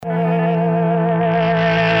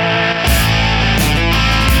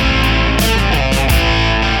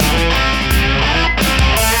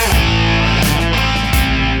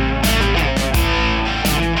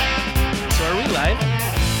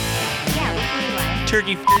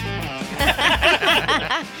turkey.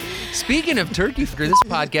 Speaking of turkey, this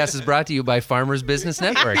podcast is brought to you by Farmers Business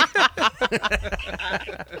Network.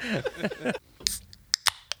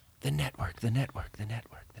 The network.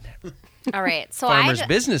 All right, so Farmers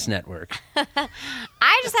Business Network.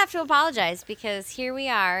 I just have to apologize because here we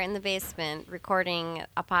are in the basement recording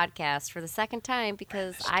a podcast for the second time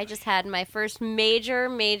because I just had my first major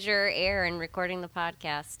error in recording the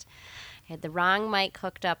podcast. I had the wrong mic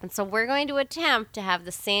hooked up, and so we're going to attempt to have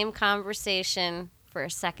the same conversation for a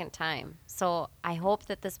second time. So I hope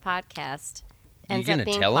that this podcast ends up being quality. Are you going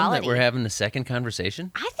to tell them that we're having a second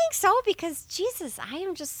conversation? I think so because, Jesus, I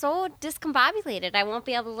am just so discombobulated. I won't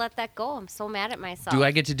be able to let that go. I'm so mad at myself. Do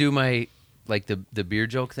I get to do my, like, the beer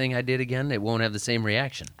joke thing I did again? It won't have the same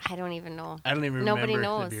reaction. I don't even know. I don't even Nobody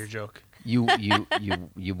remember knows. the beer joke. You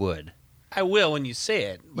would. I will when you say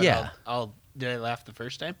it. But Yeah. Did I laugh the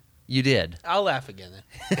first time? You did. I'll laugh again then.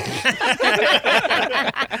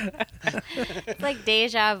 It's like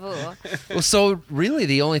deja vu. Well, so really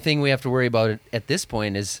the only thing we have to worry about at this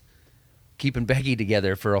point is keeping Becky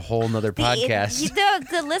together for a whole nother podcast.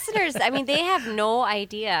 The listeners, I mean, they have no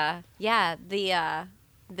idea. Yeah, the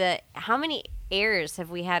how many errors have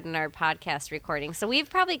we had in our podcast recording? So we've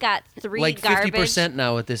probably got three like garbage. 50%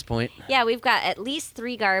 now at this point. Yeah, we've got at least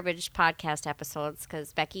 3 garbage podcast episodes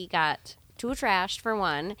because Becky got 2 trashed for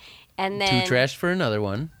one, and then 2 trashed for another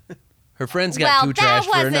one. Her friends got 2 trashed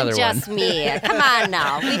for another one. Well, that wasn't just me. Come on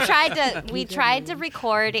now. We tried to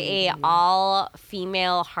record a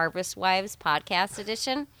all-female Harvest Wives podcast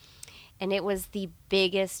edition, and it was the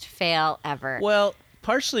biggest fail ever. Well,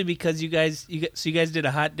 partially because you guys did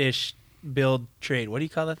a hot dish build trade. What do you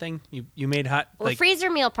call that thing? You made hot freezer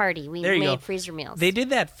meal party. We there you made go. freezer meals. They did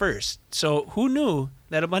that first. So who knew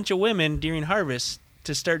that a bunch of women during harvest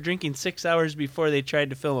to start drinking 6 hours before they tried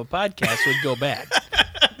to film a podcast would go bad?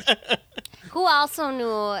 Who also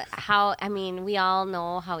knew how, I mean, we all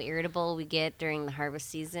know how irritable we get during the harvest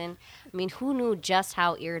season. I mean, who knew just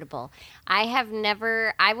how irritable? I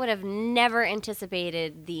would have never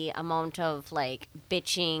anticipated the amount of, like,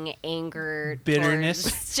 bitching, anger,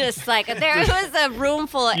 bitterness. Just like, there was a room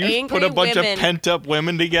full of angry women. You put a bunch of pent-up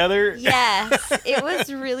women together? Yes, it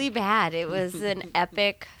was really bad. It was an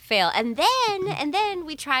epic fail. And then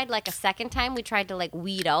we tried like a second time. We tried to like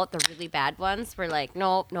weed out the really bad ones. We're like,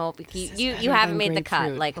 nope. You haven't made the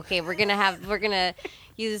cut. Like, okay, we're gonna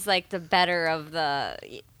use like the better of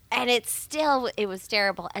the. And it was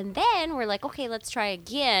terrible. And then we're like, okay, let's try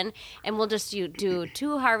again, and we'll just do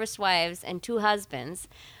 2 Harvest Wives and 2 husbands.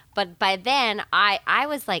 But by then, I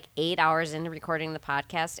was like 8 hours into recording the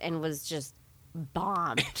podcast and was just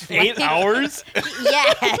bombed. 8 hours?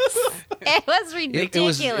 Yes. It was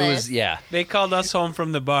ridiculous. It was yeah. They called us home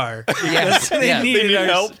from the bar. Yes. They needed our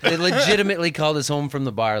help. They legitimately called us home from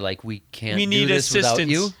the bar like, we can't do this without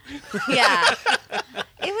you. Yeah.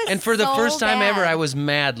 It was And for the so first time bad. ever, I was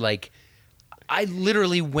mad. Like, I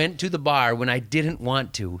literally went to the bar when I didn't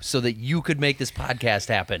want to so that you could make this podcast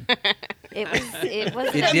happen. It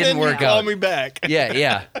didn't work Call out. me back.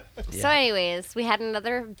 Yeah. So anyways, we had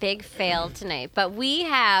another big fail tonight. But we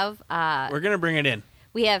have We're going to bring it in.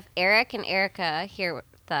 we have Eric and Erica here with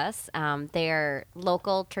us. They are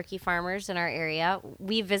local turkey farmers in our area.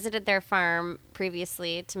 We visited their farm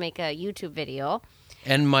previously to make a YouTube video.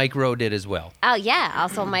 And Mike Rowe did as well. Oh, yeah.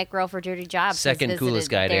 Also, Mike Rowe for Dirty Jobs. has Second coolest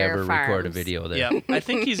visited guy to their ever record a farms. video there. Yeah, I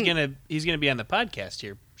think he's gonna be on the podcast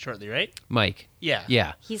here shortly, right? Mike. Yeah.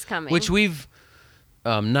 Yeah. He's coming. Which we've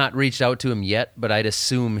not reached out to him yet, but I'd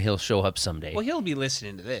assume he'll show up someday. Well, he'll be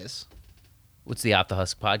listening to this, What's the Off the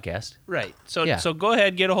Husk podcast? right? So Yeah. so go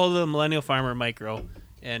ahead, get a hold of the Millennial Farmer Micro,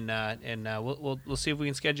 and we'll see if we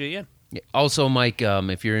can schedule you in. Yeah. Also, Mike,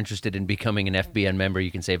 if you're interested in becoming an FBN member,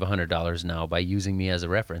 you can save $100 now by using me as a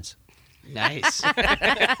reference. Nice.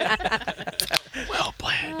 Well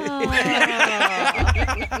played.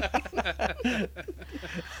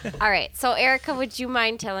 All right. So, Erica, would you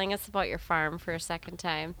mind telling us about your farm for a second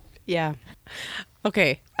time? Yeah.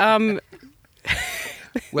 Okay.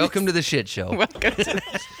 Welcome to the shit show. Welcome to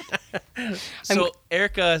So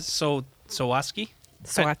Erica Sawatsky?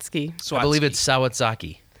 Swatsky. I believe it's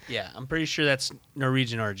Sawatsaki. Yeah, I'm pretty sure that's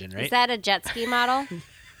Norwegian origin, right? Is that a jet ski model?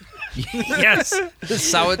 Yes.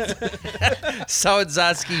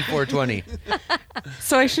 Sawatsaki 420.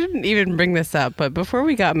 So I shouldn't even bring this up, but before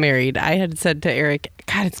we got married, I had said to Eric,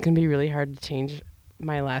 God, it's going to be really hard to change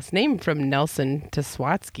my last name from Nelson to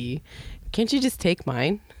Swatsky. Can't you just take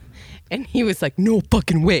mine? And he was like, no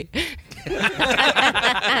fucking way.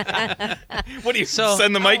 What do you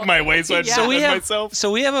send the mic my way so I So we have myself?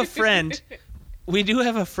 so we have a friend. We do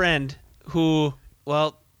have a friend who,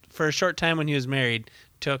 well, for a short time when he was married,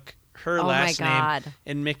 took her Oh, last my name God.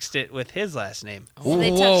 and mixed it with his last name. So they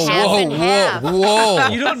took half and half. whoa.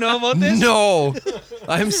 You don't know about this? No.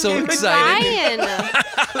 I'm so excited.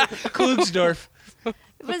 Ryan. Klugsdorf. It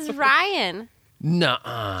was Ryan.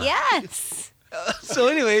 Nuh-uh. Yes. So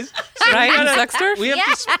anyways, Ryan Zucksdorf? we have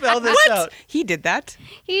to spell this out. He did that?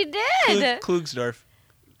 He did. Klugsdorf.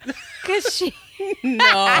 Because she. No.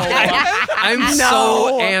 I'm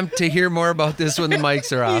so amped to hear more about this when the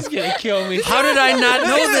mics are He's off. gonna kill me. How did I not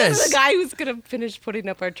know This is this? the guy who's going to finish putting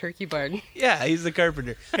up our turkey barn. Yeah, he's the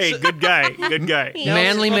carpenter. Hey, good guy. Good guy.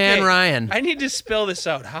 Manly man Okay, Ryan. I need to spell this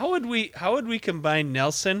out. How would we combine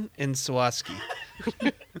Nelson and Sawatsky?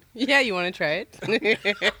 Yeah, you want to try it?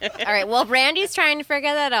 All right. Well, Randy's trying to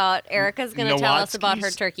figure that out. Erica's going to tell us about her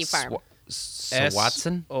turkey farm. So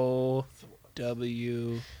Watson?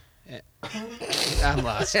 S-O-W. I'm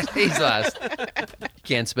lost. He's lost.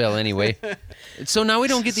 Can't spell anyway. So now we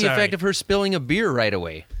don't get the Sorry. effect of her spilling a beer right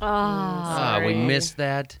away. Oh. Ah, we missed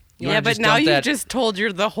that. You Yeah, wanna but just now dump you that? just told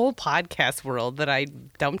the whole podcast world that I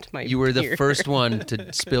dumped my You were the beer. first one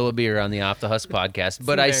to spill a beer on the Off the Husk podcast.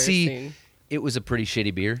 But I see embarrassing. it was a pretty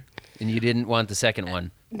shitty beer, and you didn't want the second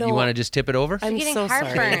one. No. You want to just tip it over? I'm Getting so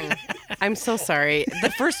heartburn. sorry. I'm so sorry.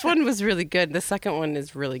 The first one was really good. The second one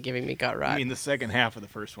is really giving me gut rot. I mean, the second half of the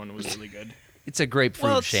first one was really good. It's a grapefruit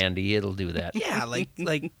Well, it's- shandy. It'll do that. Yeah, like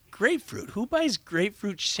grapefruit. Who buys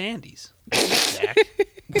grapefruit shandies? Zach.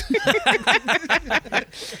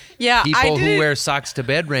 Yeah, I People who didn't. wear socks to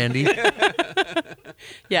bed, Randy.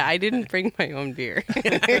 Yeah, I didn't bring my own beer.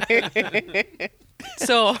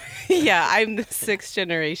 So, yeah, I'm the sixth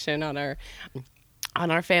generation on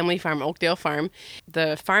our family farm, Oakdale Farm.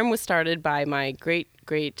 The farm was started by my great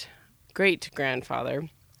grandfather.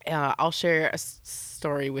 I'll share a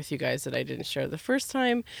story with you guys that I didn't share the first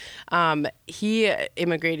time. He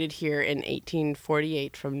immigrated here in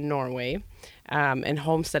 1848 from Norway and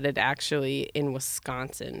homesteaded actually in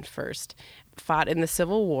Wisconsin first. Fought in the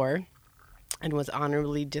Civil War and was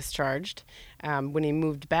honorably discharged. When he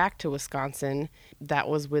moved back to Wisconsin, that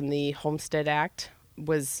was when the Homestead Act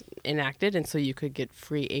was enacted, and so you could get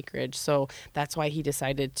free acreage. So that's why he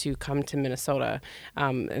decided to come to Minnesota,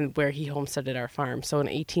 and where he homesteaded our farm. So in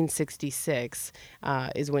 1866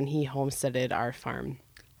 is when he homesteaded our farm.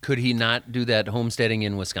 Could he not do that homesteading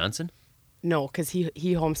in Wisconsin? No, because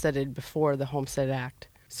he homesteaded before the Homestead Act.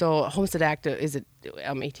 So Homestead Act, is it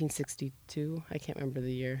 1862? I can't remember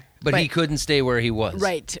the year. But he couldn't stay where he was.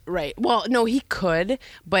 Right. Well, no, he could,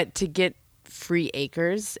 but to get free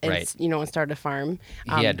acres and Right. and start a farm,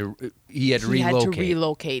 He had to he had relocate. to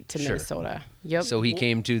relocate to Sure. Minnesota. Yep. So he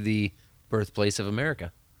came to the birthplace of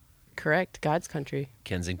America, Correct, God's country,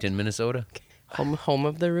 Kensington, Minnesota. home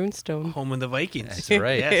of the runestone. Home of the Vikings. That's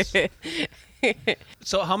right. Yes.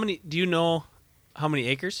 So do you know how many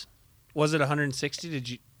acres? Was it 160? Did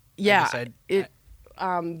you? Yeah, decide-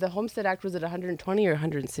 the Homestead Act was at 120 or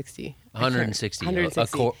 160. 160. 160.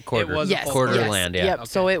 A quarter. It was a Yes, quarter yes, of land. Yeah. Yep. Okay.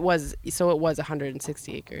 So it was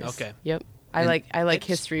 160 acres. Okay. Yep. I like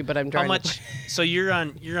history, but I'm How drawing. much? So you're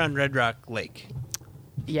on Red Rock Lake.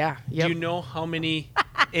 Yeah. Yep. Do you know how many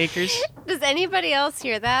acres? Does anybody else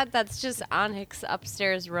hear that? That's just Onyx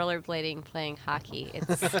upstairs rollerblading playing hockey.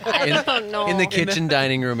 I don't know. In the kitchen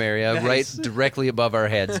dining room area, right directly above our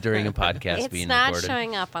heads during a podcast It's being not recorded.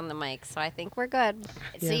 showing up on the mic, so I think we're good.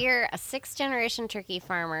 So Yeah. you're a sixth generation turkey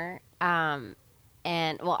farmer,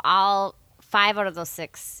 and all 5 out of those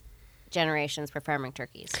 6 generations were farming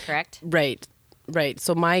turkeys, correct? Right.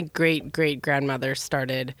 So my great grandmother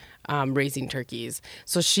started raising turkeys.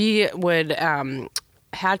 So she would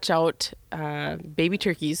hatch out baby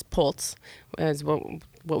turkeys, poults, is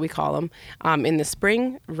what we call them, in the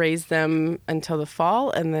spring. Raise them until the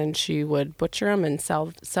fall, and then she would butcher them and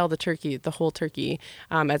sell the turkey, the whole turkey,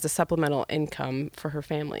 as a supplemental income for her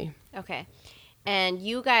family. Okay. And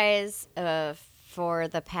you guys, for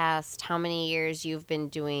the past how many years you've been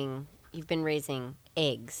raising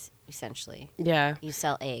eggs, essentially. Yeah. You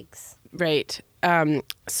sell eggs. Right.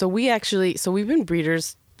 So we've been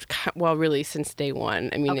breeders, well, really since day one.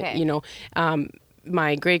 I mean, Okay.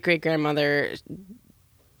 My great grandmother,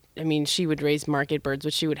 she would raise market birds,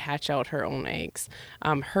 but she would hatch out her own eggs.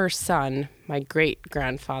 Her son, my great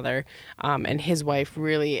grandfather, and his wife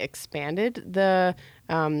really expanded the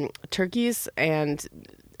turkeys. And,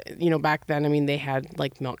 back then, they had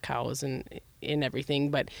like milk cows and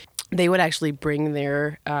everything, but they would actually bring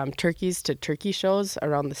their turkeys to turkey shows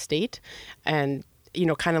around the state, and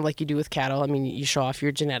kind of like you do with cattle. You show off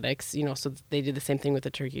your genetics, so they did the same thing with the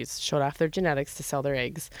turkeys, showed off their genetics to sell their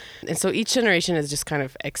eggs. And so each generation has just kind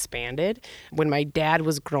of expanded. When my dad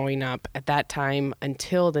was growing up at that time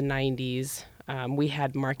until the 90s, we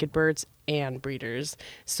had market birds and breeders.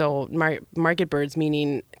 So market birds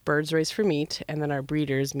meaning birds raised for meat, and then our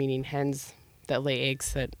breeders meaning hens that lay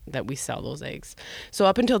eggs that we sell those eggs. So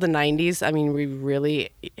up until the 90s, I mean, we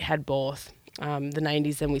really had both. The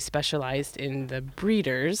 90s, then we specialized in the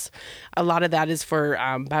breeders. A lot of that is for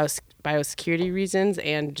biosecurity reasons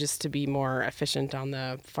and just to be more efficient on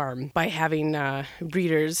the farm. By having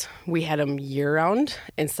breeders, we had them year-round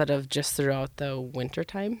instead of just throughout the winter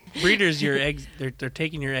time. Breeders, your eggs, they're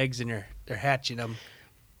taking your eggs and they're hatching them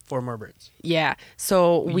for more birds. Yeah,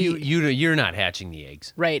 so you're not hatching the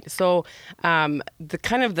eggs. Right. So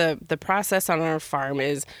the process on our farm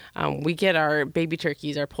is we get our baby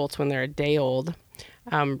turkeys, our poults, when they're a day old,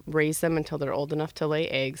 raise them until they're old enough to lay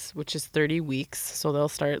eggs, which is 30 weeks. So they'll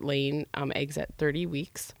start laying eggs at 30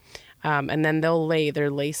 weeks. And then their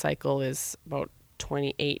lay cycle is about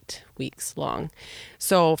 28 weeks long.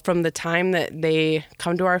 So from the time that they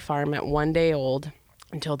come to our farm at 1 day old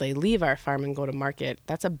until they leave our farm and go to market,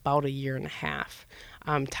 that's about 1.5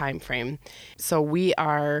 years time frame. So we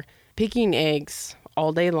are picking eggs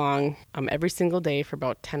all day long, every single day for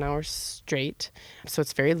about 10 hours straight. So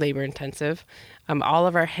it's very labor intensive. All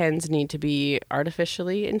of our hens need to be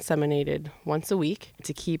artificially inseminated once a week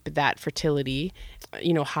to keep that fertility,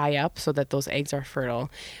 high up so that those eggs are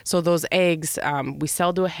fertile. So those eggs we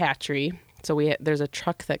sell to a hatchery. So there's a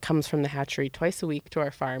truck that comes from the hatchery twice a week to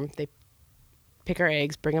our farm. They pick our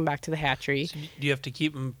eggs, bring them back to the hatchery. So do you have to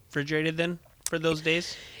keep them refrigerated then for those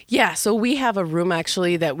days? Yeah, so we have a room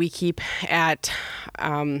actually that we keep at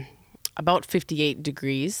about 58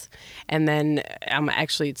 degrees. And then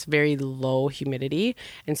actually it's very low humidity.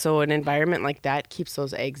 And so an environment like that keeps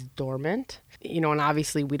those eggs dormant. And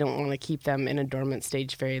obviously we don't want to keep them in a dormant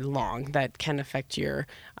stage very long. That can affect your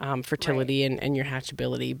fertility and your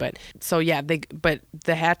hatchability. But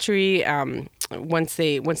the hatchery, once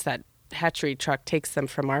that hatchery truck takes them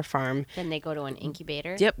from our farm. Then they go to an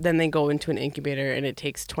incubator? Yep, then they go into an incubator, and it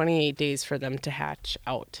takes 28 days for them to hatch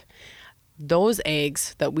out. Those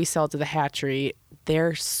eggs that we sell to the hatchery,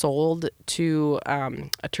 they're sold to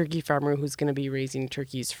a turkey farmer who's going to be raising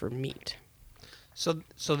turkeys for meat. So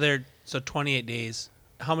 28 days.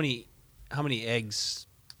 How many eggs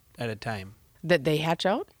at a time that they hatch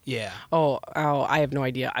out? Yeah. Oh, I have no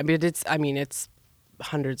idea. It's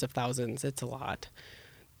hundreds of thousands. It's a lot.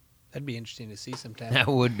 That'd be interesting to see sometime.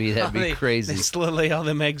 That'd be crazy. They slowly lay all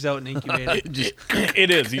them eggs out and incubate. It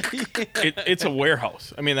is. It's a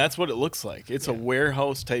warehouse. I mean, that's what it looks like. It's a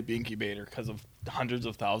warehouse type incubator because of hundreds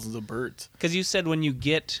of thousands of birds. Because you said when you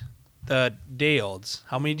get the day olds,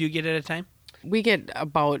 how many do you get at a time? We get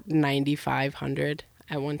about 9,500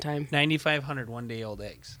 at one time. 9,500 one-day old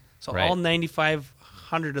eggs. So Right. all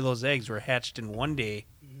 9,500 of those eggs were hatched in 1 day,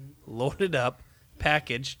 loaded up,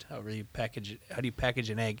 packaged. However you package it. How do you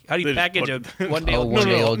package an egg? How do you They package a just one-day Oh, old? one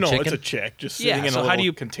day No, old it's chicken? a chick just sitting in a so little how do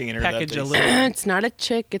you container. package that they a sell. little? It's not a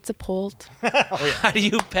chick, it's a poult. How do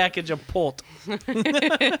you package a poult?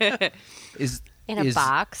 In a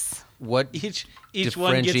box. What Each one gets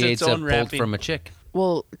differentiates its own a poult wrapping. from a chick?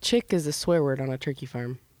 Well, chick is a swear word on a turkey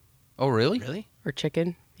farm. Oh, really? Really? Or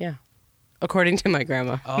chicken, yeah. According to my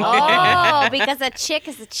grandma. Oh, because a chick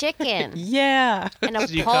is a chicken. Yeah. And a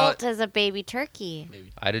So you call poult is a baby turkey.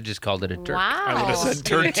 I'd have just called it a turk. Wow. I would have said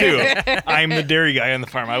Turk too. I'm the dairy guy on the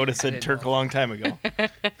farm. I would have said Turk a long time ago.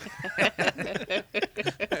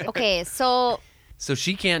 Okay, so So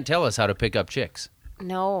she can't tell us how to pick up chicks.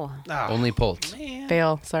 no. Oh, Only poults. man.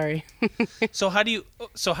 Fail, sorry. So how do you?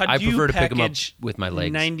 So how do I you prefer to pick 'em up package with my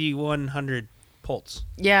legs. 9,100 poults?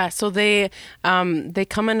 Yeah, so they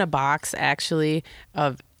come in a box actually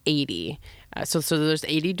of 80. So there's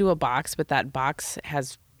 80 to a box, but that box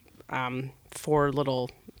has 4 little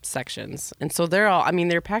sections. And so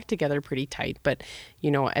they're packed together pretty tight, but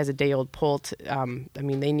as a day old poult,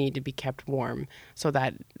 they need to be kept warm so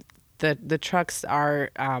that the trucks are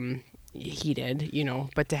heated,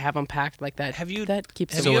 but to have them packed like that, that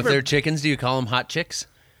keeps have So you if ever- they're chickens, do you call them hot chicks?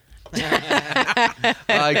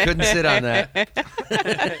 I couldn't sit on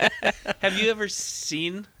that. Have you ever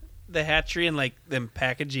seen the hatchery and like them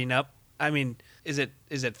packaging up? I mean, is it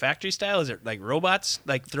factory style? Is it like robots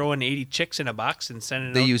like throwing 80 chicks in a box and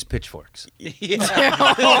sending it They out? use pitchforks. Yeah.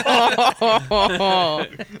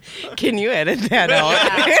 Can you edit that out?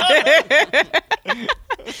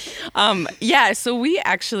 Yeah, so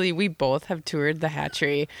we both have toured the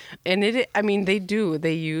hatchery, and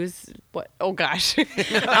they use what? Oh gosh,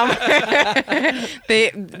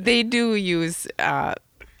 they do use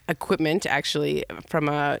equipment actually from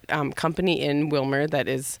a company in Wilmer that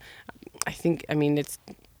is,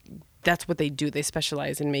 that's what they do. They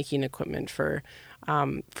specialize in making equipment for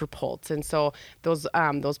for poults. And so those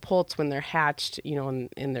poults, when they're hatched, and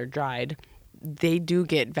they're dried, they do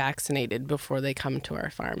get vaccinated before they come to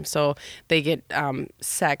our farm. So they get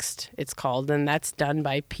sexed, it's called, and that's done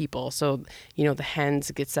by people. So, the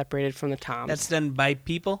hens get separated from the toms. That's done by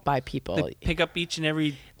people? By people. They pick up each and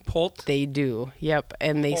every poult? They do, yep.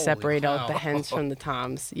 And they Holy separate cow. out the hens from the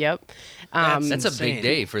toms, yep. That's a insane. big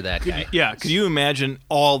day for that guy. Yeah, could you imagine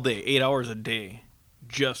all day, 8 hours a day,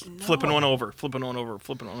 just flipping one over, flipping one over,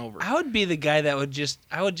 flipping one over? I would be the guy that would just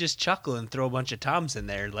chuckle and throw a bunch of toms in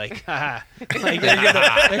there, like, haha. Like they're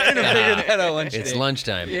gonna figure that out one day. It's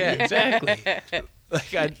lunchtime. Yeah, exactly.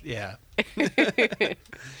 Yeah.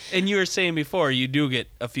 And you were saying before, you do get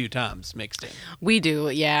a few toms mixed in. We do,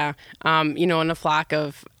 yeah. In a flock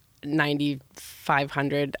of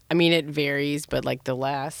 9,500, I mean, it varies, but like the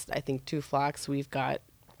last, I think 2 flocks, we've got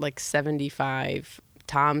like 75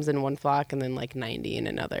 toms in one flock and then like 90 in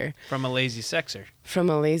another. From a lazy sexer. From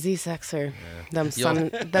a lazy sexer. Them You'll son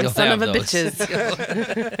have of a those.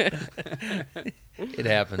 bitches. It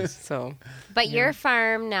happens. So, But your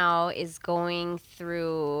farm now is going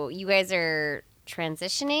through. You guys are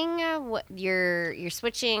transitioning. What you're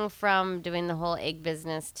switching from doing the whole egg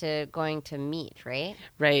business to going to meat, right?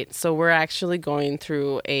 right. So we're actually going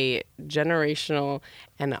through a generational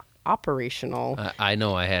and operational I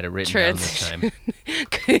know I had it written down this time.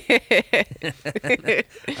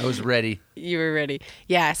 I was ready. You were ready.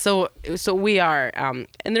 Yeah, so we are, and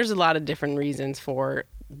there's a lot of different reasons for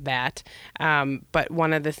that. But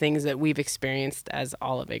one of the things that we've experienced, as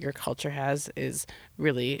all of agriculture has, is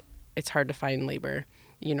really it's hard to find labor,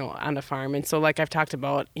 on a farm. And so like I've talked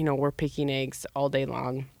about, we're picking eggs all day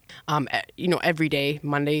long, every day,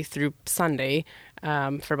 Monday through Sunday,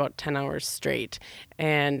 for about 10 hours straight.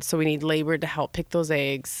 And so we need labor to help pick those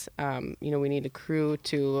eggs. We need a crew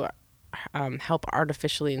to help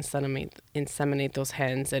artificially inseminate those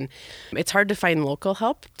hens. And it's hard to find local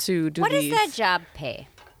help to do What does these. that job pay?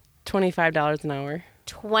 $25 an hour.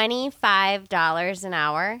 $25 an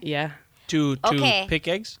hour. Yeah. To Okay. pick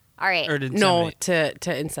eggs? All right. Or to No, inseminate?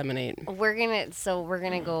 to inseminate. We're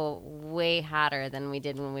gonna go way hotter than we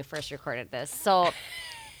did when we first recorded this. So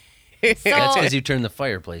That's because you turned the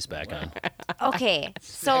fireplace back on. okay. Zach's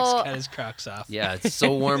So got his Crocs off. Yeah, it's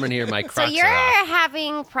so warm in here. My so Crocs you're are off.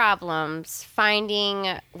 having problems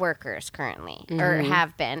finding workers currently, or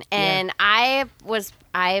have been, and I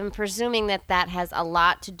am presuming that has a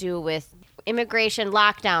lot to do with immigration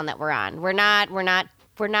lockdown that we're on. We're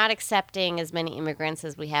not accepting as many immigrants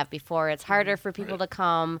as we have before. It's harder for people to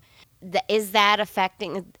come. Is that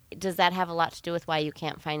affecting? Does that have a lot to do with why you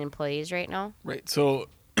can't find employees right now? Right. So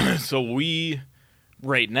we,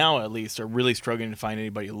 right now at least, are really struggling to find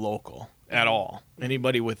anybody local at all.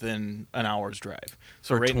 Anybody within an hour's drive.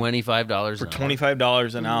 So For $25 for an hour.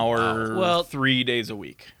 $25 an hour, Well- 3 days a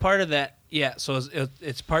week. Part of that, yeah, so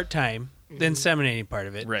it's part-time, the inseminating part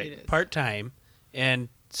of it. Right. Part-time. And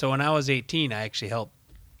so when I was 18, I actually helped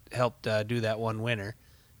do that one winter.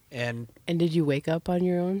 And And did you wake up on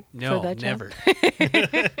your own no, for that job?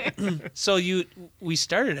 never. So we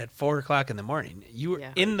started at 4:00 in the morning. You were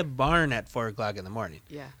Yeah. in the barn at 4:00 in the morning.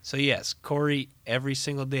 Yeah. So yes, Corey every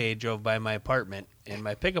single day drove by my apartment, and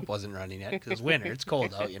my pickup wasn't running yet because it's winter. It's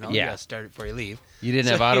cold out, You Yeah. gotta start it before you leave. You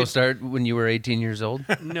didn't have auto start when you were 18 years old?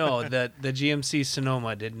 No, the GMC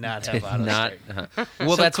Sonoma did not have Did auto not. start. Well,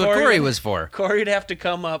 So that's what Corey- Corey was for. Corey'd have to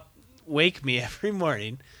come up, wake me every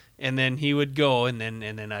morning, and then he would go, and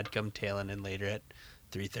then I'd come tailing in later at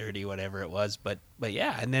 3:30, whatever it was. But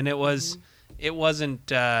yeah, and then it wasn't.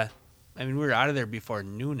 I mean, we were out of there before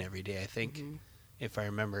noon every day, I think, if I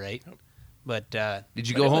remember right. But Did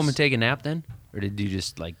you but go it home was- and take a nap then? Or did you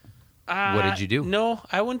just what did you do? No,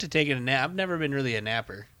 I went to take a nap. I've never been really a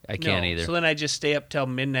napper. I can't No. either. So then I just stay up till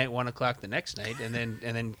midnight, 1:00 the next night, and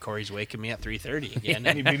then Corey's waking me at 3:30 again.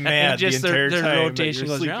 And you'd be mad the just entire their time that rotation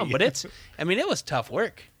you're goes around. sleepy. But it was tough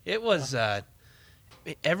work. It was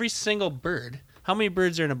every single bird. How many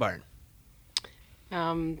birds are in a barn?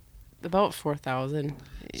 About 4,000.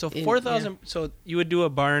 So 4,000. So you would do a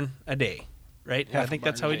barn a day, right? I think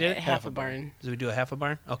that's how we did it. Half a barn. Did we do a half a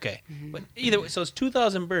barn? Okay. But either way, so it's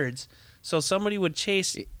 2,000 birds. So somebody would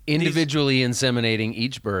chase Individually inseminating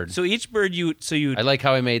each bird. So each bird you I like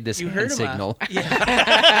how I made this you hand heard 'em signal. but you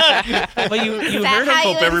Is heard that them. how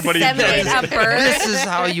you hope everybody inseminate does. a bird? This is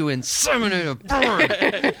how you inseminate a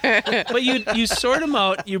bird. But you sort them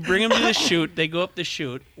out. You bring them to the chute. They go up the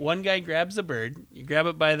chute. One guy grabs the bird. You grab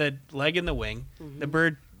it by the leg and the wing. The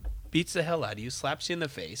bird beats the hell out of you, slaps you in the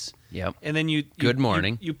face, Yep. and then you Good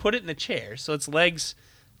morning. You put it in the chair, so its legs.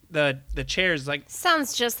 The chair is like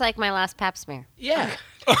Sounds just like my last pap smear. yeah.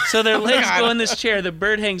 So their legs go in this chair. The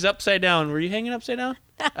bird hangs upside down. Were you hanging upside down?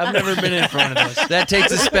 I've never been in front of those. That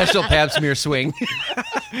takes a special pap smear swing.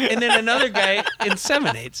 And then another guy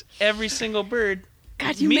inseminates every single bird.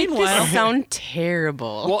 God, you make this sound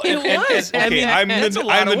terrible. Well, It was. okay, I mean, it's a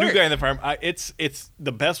lot I'm the of new work. guy in the farm. It's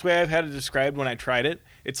the best way I've had it described when I tried it.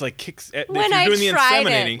 It's like kicks. If When you're I doing the tried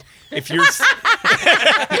inseminating, if you're,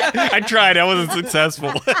 I tried. I wasn't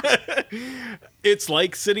successful. It's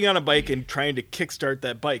like sitting on a bike and trying to kickstart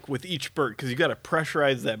that bike with each bird because you got to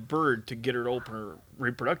pressurize that bird to get her to open her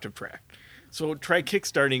reproductive tract. So try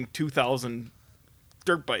kickstarting 2,000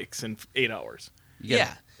 dirt bikes in 8 hours.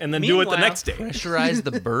 Yeah. And then do it the Meanwhile- next day. Pressurize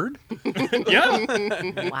the bird?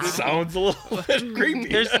 Yeah. Wow. Sounds a little bit creepy.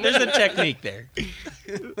 There's a technique there.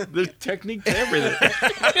 There's technique to everything.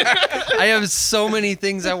 I have so many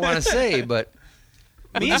things I want to say, but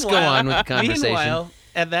we'll just go on with the conversation. Meanwhile,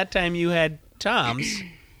 at that time you had toms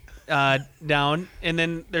down, and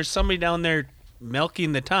then there's somebody down there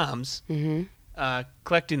milking the toms,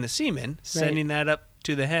 collecting the semen, sending that up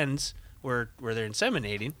to the hens where they're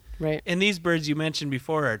inseminating. Right. And these birds you mentioned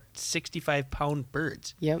before are 65-pound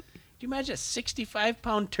birds. Yep. Do you imagine a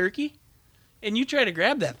 65-pound turkey? And you try to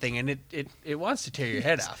grab that thing, and it wants to tear your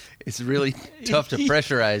head off. It's really tough to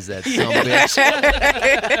pressurize that son of a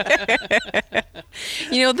bitch.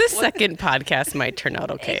 You know, this second podcast might turn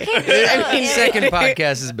out okay. I mean, second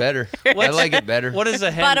podcast is better. I like it better. What is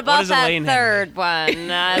a hen? But what about is a that laying hen? third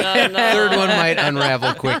one, I don't know. Third one might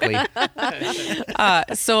unravel quickly.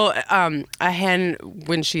 So a hen,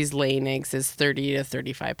 when she's laying eggs, is 30 to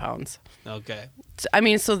 35 pounds. Okay. I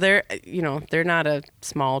mean, so they're not a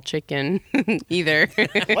small chicken either.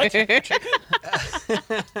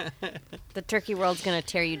 The turkey world's gonna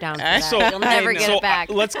tear you down for that. So You'll never get it back.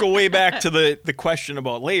 let's go way back to the question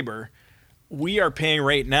about labor. We are paying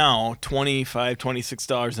right now $25,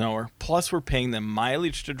 $26 an hour. Plus, we're paying them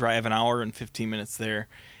mileage to drive an hour and 15 minutes there,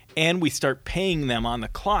 and we start paying them on the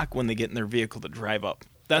clock when they get in their vehicle to drive up.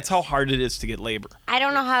 That's how hard it is to get labor. I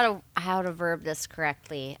don't know how to verb this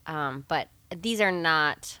correctly, but these are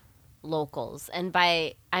not locals, and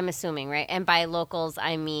I'm assuming, right? And by locals,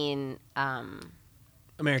 I mean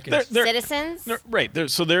Americans. citizens. Right.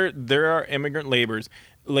 There are immigrant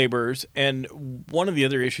laborers, and one of the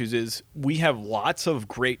other issues is we have lots of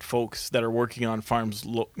great folks that are working on farms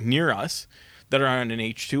near us that are on an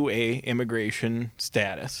H-2A immigration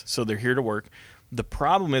status, so they're here to work. The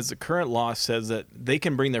problem is the current law says that they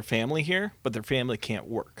can bring their family here, but their family can't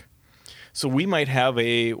work. So we might have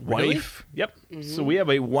a wife. Really? Yep. Mm-hmm. So we have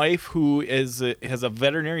a wife who has a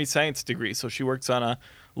veterinary science degree. So she works on a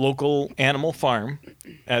local animal farm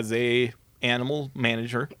as a animal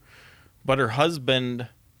manager, but her husband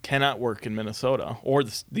cannot work in Minnesota or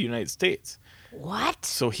the United States. What?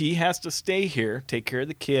 So he has to stay here, take care of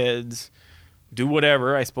the kids, do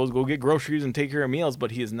whatever, I suppose go get groceries and take care of meals,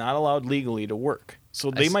 but he is not allowed legally to work. So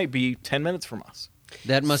they might be 10 minutes from us.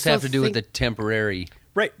 That must have to do with the temporary.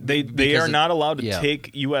 Right. They Because are not allowed to yeah.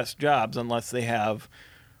 take U.S. jobs unless they have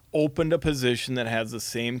opened a position that has the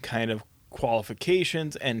same kind of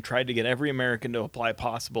qualifications and tried to get every American to apply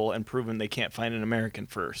possible and proven they can't find an American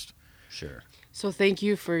first. Sure. So thank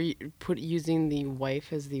you for using the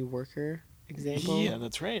wife as the worker example. Yeah,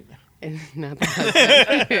 that's right. And not the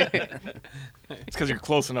husband. It's because you're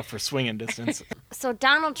close enough for swinging distance. So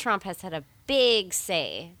Donald Trump has had a big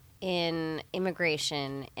say in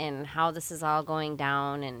immigration and how this is all going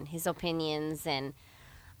down and his opinions, and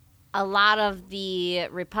a lot of the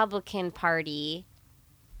Republican Party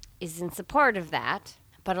is in support of that,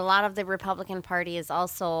 but a lot of the Republican Party is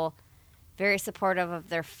also very supportive of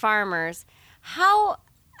their farmers. How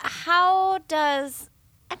do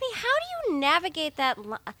you navigate that?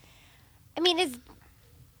 I'm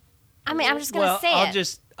just gonna say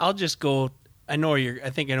I'll just go. I know where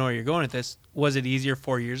I think I know where you're going with this. Was it easier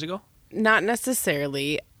 4 years ago? Not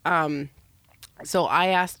necessarily. So I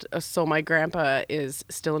asked. So my grandpa is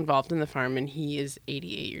still involved in the farm, and he is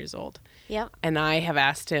 88 years old. Yep. And I have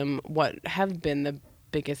asked him what have been the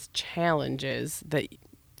biggest challenges that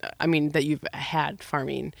you've had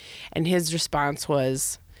farming, and his response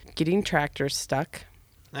was getting tractors stuck.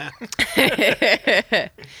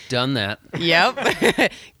 Done that.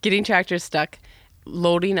 Yep. Getting tractors stuck,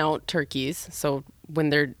 loading out turkeys. So when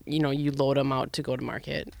they're, you load them out to go to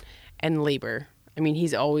market, and labor. I mean,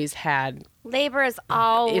 he's always had. Labor is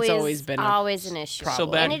always been an issue.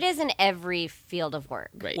 problem. And it is in every field of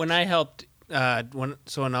work. Right. When I helped, when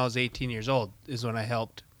I was 18 years old is when I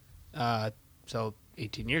helped. So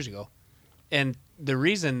 18 years ago, and the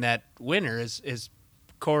reason that winter is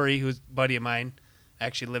Corey, who's a buddy of mine,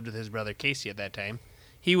 actually lived with his brother Casey at that time.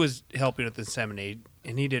 he was helping with inseminate,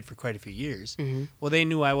 and he did for quite a few years. Mm-hmm. Well, they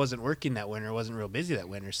knew I wasn't working that winter, wasn't real busy that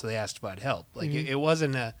winter, so they asked about help. Like it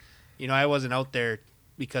wasn't I wasn't out there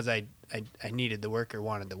because I needed the work or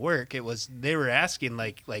wanted the work. It was they were asking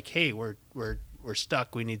like hey, we're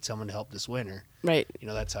stuck. We need someone to help this winter. Right.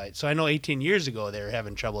 That's how. So I know 18 years ago they were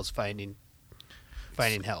having troubles finding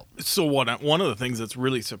help. So one of the things that's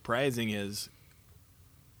really surprising is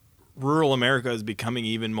rural America is becoming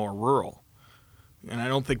even more rural. And I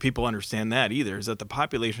don't think people understand that either, is that the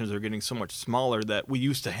populations are getting so much smaller that we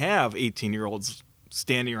used to have 18-year-olds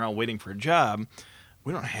standing around waiting for a job.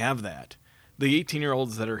 We don't have that. The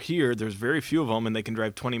 18-year-olds that are here, there's very few of them, and they can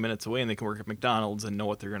drive 20 minutes away and they can work at McDonald's and know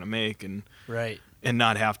what they're going to make and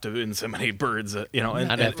not have to inseminate birds, and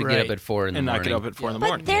not have to get up at 4 in the morning. And not get up at 4 in the But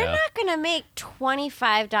morning. they're not going to make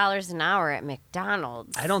 $25 an hour at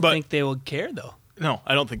McDonald's. I don't think they would care though. No,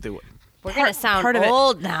 I don't think they would. We're going to sound part of it-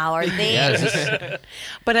 old now. Are they? Yeah, it's just,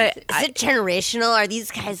 But Is it generational? Are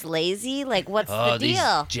these guys lazy? Like, what's the these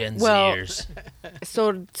deal? Gen Well- Zers.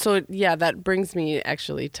 So yeah, that brings me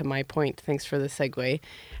actually to my point. Thanks for the segue.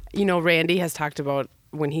 Randy has talked about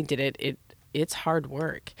when he did it's hard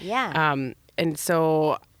work. Yeah. And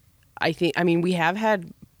so I mean, we have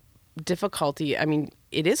had difficulty. I mean,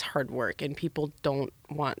 it is hard work and people don't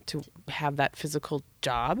want to have that physical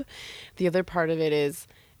job. The other part of it is,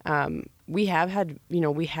 we have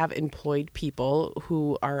employed people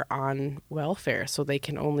who are on welfare, so they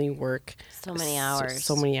can only work So many hours.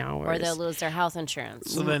 So many hours. Or they'll lose their health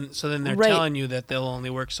insurance. So then they're Right. telling you that they'll only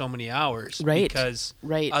work so many hours, Right. Because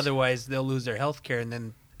Right. otherwise they'll lose their health care, and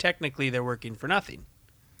then technically they're working for nothing,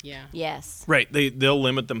 Yeah. Yes. Right. They'll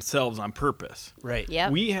limit themselves on purpose. right?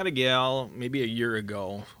 Yep. We had a gal maybe a year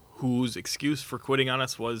ago whose excuse for quitting on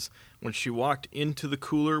us was when she walked into the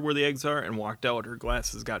cooler where the eggs are and walked out, her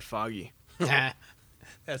glasses got foggy.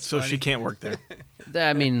 That's So funny. she can't work there.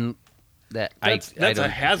 I mean, That's I a don't.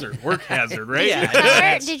 hazard, work hazard, right?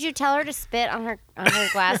 Yeah. Did you tell her to spit on her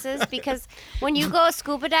glasses? Because when you go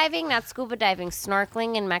scuba diving, not scuba diving,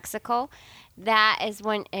 snorkeling in Mexico, that is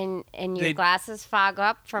when and your They- glasses fog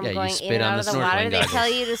up from Yeah, you going in spit and on out of the the water. snorkeling They goggles. tell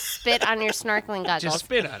you to spit on your snorkeling goggles, Just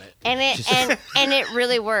spit on it. and it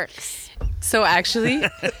really works. So actually,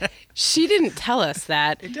 she didn't tell us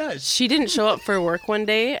that. It does. She didn't show up for work one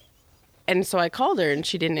day, and so I called her and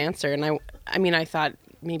she didn't answer. And I thought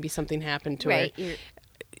maybe something happened to Right. her.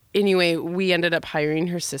 Anyway, we ended up hiring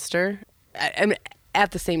her sister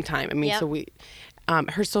at the same time. I mean, Yep. so we.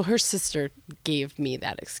 Her sister gave me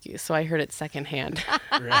that excuse, so I heard it secondhand.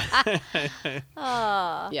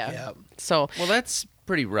 Oh. Yeah. Yep. So Well, that's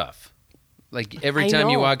pretty rough. Like every I time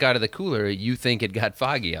you know. walk out of the cooler, you think it got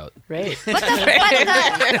foggy out. right. What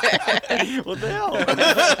the hell?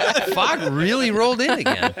 Fog really rolled in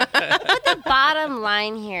again. Bottom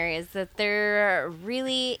line here is that there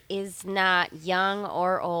really is not young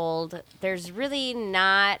or old. There's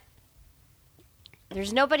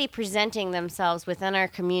nobody presenting themselves within our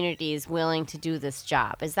communities willing to do this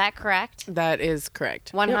job. Is that correct? That is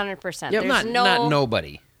correct. 100%. Yep. There's Not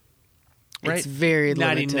nobody. Right? It's very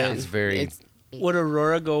Not limited. enough. It's very. Would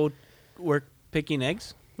Aurora go work picking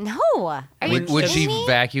eggs? No. Are you Would she kidding me?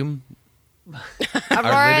 vacuum?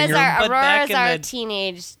 Aurora's living room? But back in our the-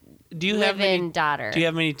 teenage Do you have live-in any daughter. Do you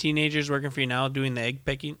have many teenagers working for you now doing the egg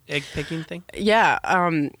picking thing? Yeah.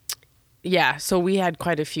 Yeah. So we had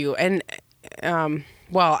quite a few, and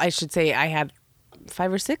well, I should say I had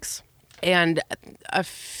 5 or 6, and a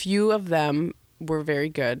few of them were very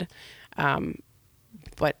good.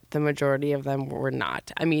 But the majority of them were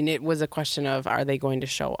not. I mean, it was a question of, are they going to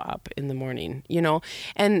show up in the morning?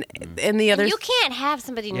 And the other You can't have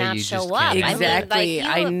somebody Yeah, not you show just up. can't. exactly.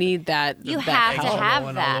 I I mean, need that. you that have to help. have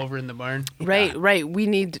Blowing that. all over in the barn. Right. We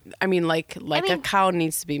need. I mean, like a mean- cow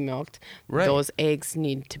needs to be milked. Right. Those eggs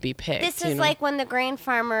need to be picked. This you is know? like when the grain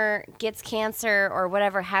farmer gets cancer or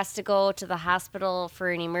whatever, has to go to the hospital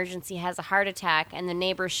for an emergency, has a heart attack, and the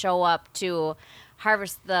neighbors show up to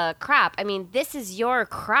harvest the crop. I mean, this is your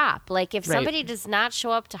crop. Like, if Right. somebody does not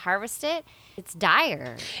show up to harvest it, it's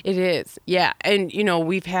dire. It is, yeah. And,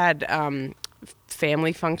 we've had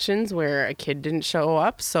family functions where a kid didn't show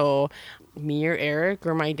up, so me or Eric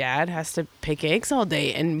or my dad has to pick eggs all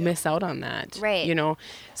day and miss out on that. Right.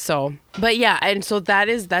 So, but yeah, and so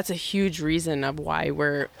that's a huge reason of why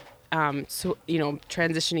we're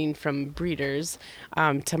transitioning from breeders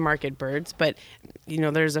to market birds. But,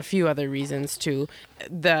 there's a few other reasons too.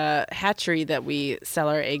 The hatchery that we sell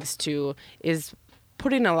our eggs to is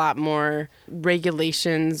putting a lot more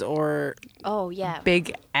regulations or Oh, yeah.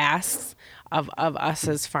 big asks of us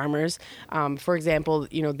as farmers. For example,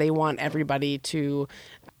 they want everybody to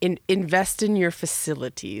invest in your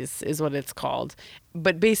facilities is what it's called.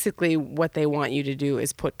 But basically what they want you to do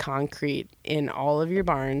is put concrete in all of your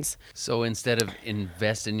barns. So instead of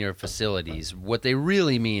invest in your facilities, what they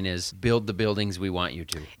really mean is build the buildings we want you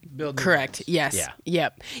to. Build new Correct. ones. Yes. Yeah.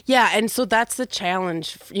 Yep. Yeah. And so that's the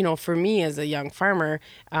challenge, for me as a young farmer.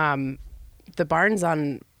 The barns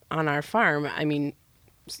on our farm, I mean,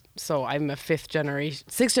 so I'm a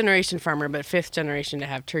sixth generation farmer, but fifth generation to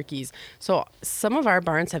have turkeys. So some of our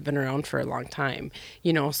barns have been around for a long time,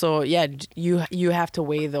 so yeah, you have to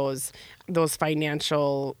weigh those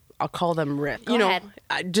financial, I'll call them risks. Go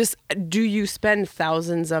ahead. Just do you spend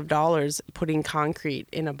thousands of dollars putting concrete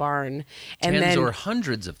in a barn and Tens then or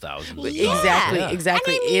hundreds of thousands of Yeah. exactly, dollars.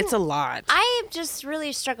 exactly. And I mean, It's a lot. I just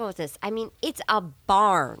really struggle with this. I mean, it's a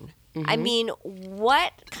barn. I mean,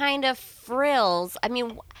 what kind of frills? I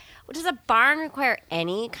mean, does a barn require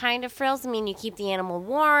any kind of frills? I mean, you keep the animal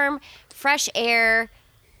warm, fresh air.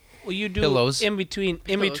 Well, you do Pillows. in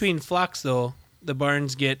between flocks though. The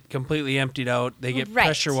barns get completely emptied out. They get Right.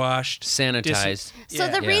 pressure washed, Sanitized. So Yeah.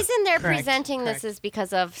 the reason they're Correct, presenting this is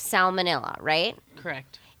because of salmonella, right?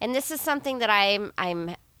 Correct. And this is something that I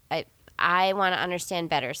want to understand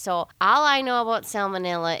better. So all I know about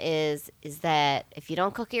salmonella is that if you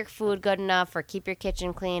don't cook your food good enough or keep your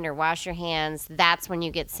kitchen clean or wash your hands, that's when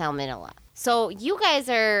you get salmonella. So you guys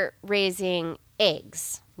are raising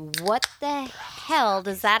eggs. What the hell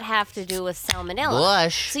does that have to do with salmonella?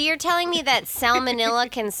 Blush. So you're telling me that salmonella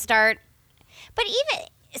can start, but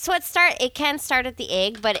it can start at the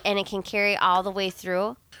egg, and it can carry all the way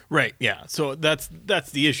through. Right. Yeah. So that's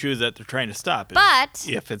the issue is that they're trying to stop it. But-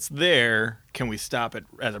 if it's there, can we stop it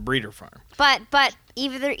at a breeder farm? But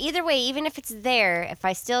either way, even if it's there, if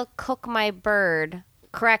I still cook my bird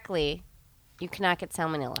correctly, you cannot get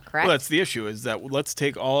salmonella, correct? Well, that's the issue is that let's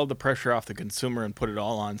take all of the pressure off the consumer and put it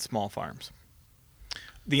all on small farms.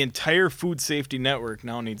 The entire food safety network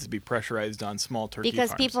now needs to be pressurized on small turkey because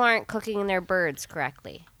farms. people aren't cooking their birds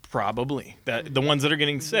correctly. Probably. That the ones that are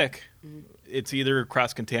getting sick, it's either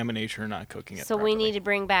cross contamination or not cooking it So properly. we need to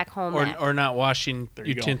bring back home that. or not washing There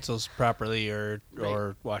you go. utensils properly, or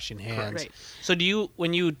washing hands. Right. So do you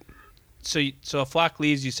so a flock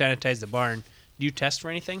leaves, you sanitize the barn. Do you test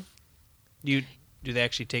for anything? Do they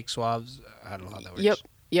actually take swabs? I don't know how that works.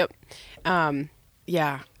 Yep.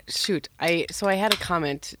 Yeah. Shoot. I had a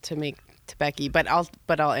comment to make to Becky, but I'll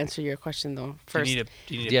answer your question though first.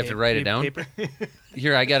 Do you have to write it down? Paper?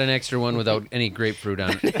 Here, I got an extra one without any grapefruit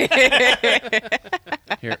on it.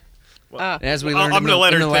 Here. As we learned I'm in gonna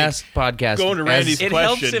let the her last podcast, Go into Randy's It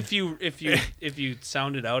question. helps if you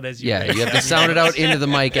sound it out as you. yeah, you have to sound it out into the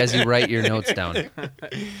mic as you write your notes down.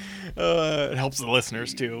 It helps the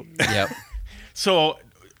listeners too. Yep. So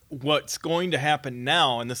what's going to happen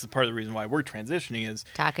now, and this is part of the reason why we're transitioning, is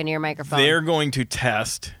Talking to your microphone. they're going to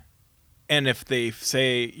test, and if they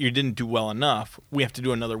say you didn't do well enough, we have to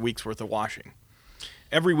do another week's worth of washing.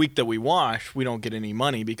 Every week that we wash, we don't get any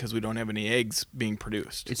money because we don't have any eggs being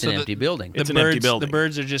produced. It's So an the- empty building. It's The an empty birds, building. the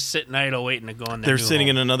birds are just sitting idle, waiting to go in. They're sitting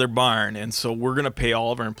in another barn, and so we're going to pay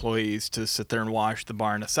all of our employees to sit there and wash the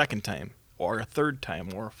barn a second time, or a third time,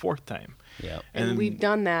 or a fourth time. Yep. and we've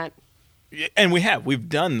done that. And we've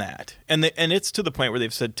done that, and it's to the point where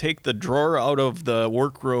they've said take the drawer out of the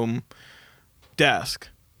workroom desk.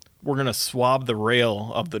 We're gonna swab the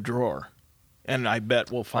rail of the drawer, and I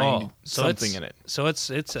bet we'll find something in it. So it's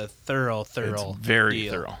a thorough It's very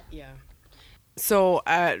deal. thorough. Yeah. So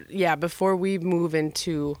before we move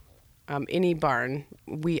into any barn,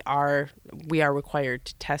 we are required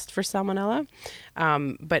to test for salmonella,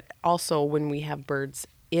 but also when we have birds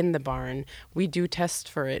in the barn, we do test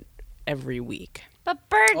for it every week. But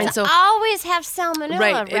birds And so- always have salmonella,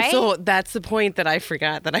 right? And so that's the point that I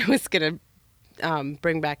forgot that I was going to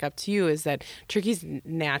bring back up to you is that turkeys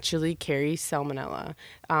naturally carry salmonella.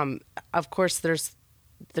 Of course, there's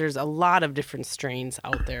a lot of different strains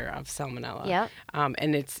out there of salmonella. Yep.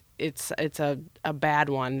 And it's a bad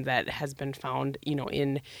one that has been found,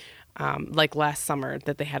 in like last summer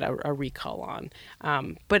that they had a recall on.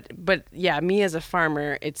 But yeah, me as a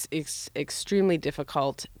farmer, it's extremely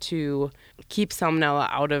difficult to keep salmonella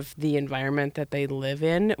out of the environment that they live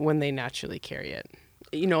in when they naturally carry it.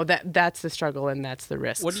 That's the struggle and that's the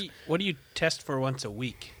risk. What do you test for once a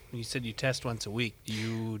week? You said you test once a week. Do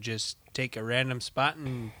you just take a random spot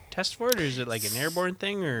and test for it, or is it like an airborne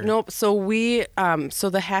thing? Or Nope. So so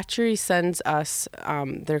the hatchery sends us,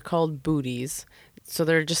 they're called booties. So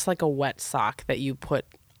they're just like a wet sock that you put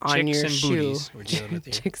on chicks your and shoe. booties we're dealing with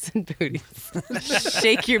here. Chicks and booties.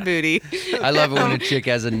 Shake your booty. I love it when a chick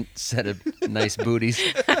has a set of nice booties.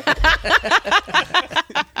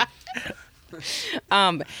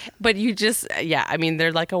 But you just, I mean,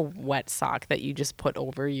 they're like a wet sock that you just put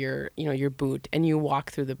over your, your boot, and you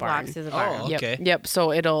walk through the barn. Walk through the barn. Oh, okay. Yep.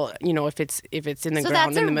 So it'll, if it's in the So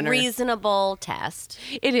ground that's in the a middle. reasonable test.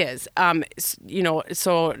 It is.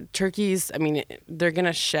 So turkeys, I mean, they're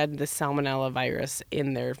gonna shed the salmonella virus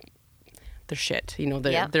in their shit,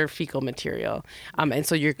 their fecal material. And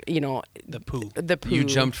so you're, The poo. the poo. You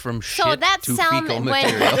jumped from shit So that's to fecal when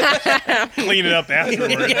material. Clean it up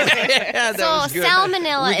afterwards. Yeah, that So was good.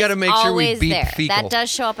 salmonella We gotta is make sure we always beat there. fecal. That does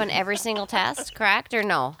show up on every single test, correct or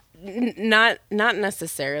no? Not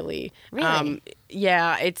necessarily. Really?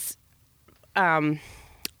 It's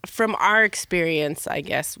from our experience, I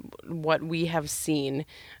guess, what we have seen,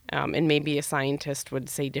 and maybe a scientist would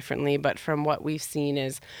say differently, but from what we've seen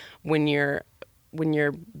is when your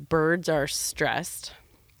birds are stressed,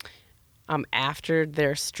 after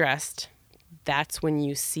they're stressed, that's when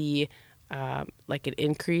you see like an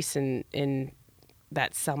increase in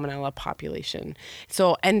that salmonella population.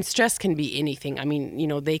 So, and stress can be anything. I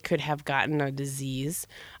mean, they could have gotten a disease,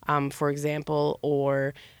 for example,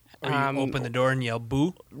 or Or you open the door and yell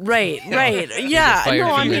boo. right. Yeah. fired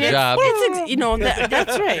No, I from mean, your job. it's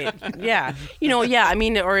that's right. Yeah. I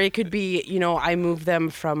mean, or it could be, I move them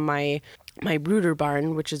from my brooder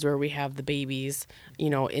barn, which is where we have the babies,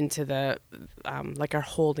 into the like our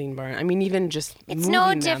holding barn. I mean, even just It's no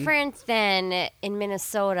moving them. different than in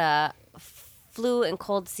Minnesota. Flu and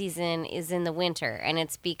cold season is in the winter, and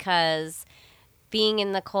it's because being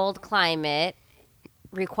in the cold climate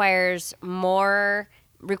requires more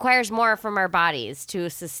from our bodies to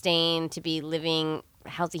sustain, to be living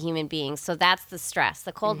healthy human beings. So that's the stress.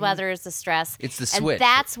 The cold weather is the stress. It's the and switch.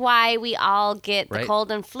 that's why we all get the Right. cold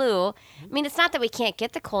and flu. I mean, it's not that we can't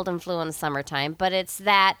get the cold and flu in the summertime, but it's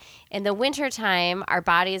that in the wintertime, our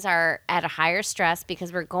bodies are at a higher stress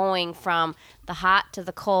because we're going from the hot to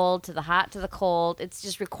the cold to the hot to the cold. It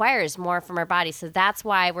just requires more from our body. So that's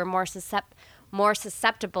why we're more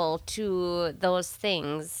susceptible to those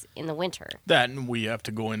things in the winter. That and we have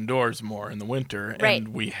to go indoors more in the winter, Right.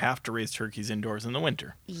 and we have to raise turkeys indoors in the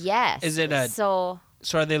winter. Yes. Is it a- so?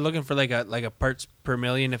 So are they looking for like a parts per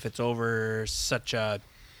million? If it's over such a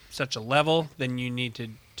level, then you need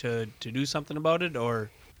to do something about it, or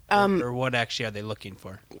what actually are they looking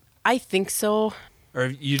for? I think so. Or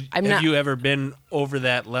have you ever been over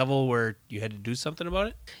that level where you had to do something about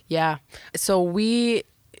it? Yeah. So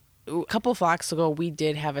a couple flocks ago, we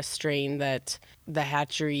did have a strain that the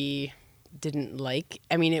hatchery didn't like.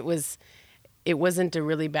 I mean, it wasn't a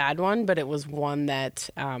really bad one, but it was one that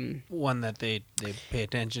One that they pay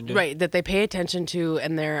attention to. right, that they pay attention to.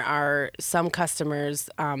 And there are some customers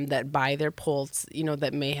that buy their poults,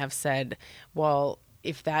 that may have said, well,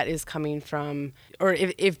 if that is coming from, or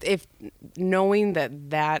if knowing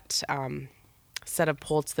that set of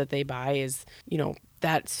poults that they buy is,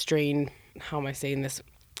 that strain, how am I saying this?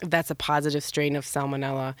 That's a positive strain of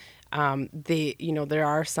salmonella. There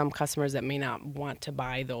are some customers that may not want to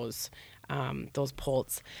buy those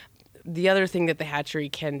poults. The other thing that the hatchery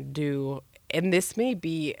can do, and this may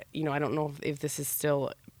be, I don't know if this is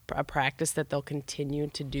still a practice that they'll continue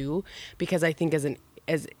to do, because I think as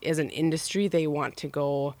an industry they want to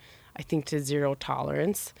go, I think, to zero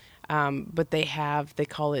tolerance. But they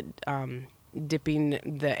call it dipping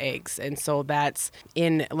the eggs, and so that's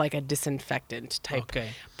in like a disinfectant type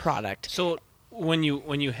product. So when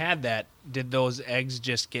you had that, did those eggs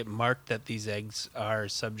just get marked that these eggs are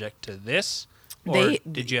subject to this, or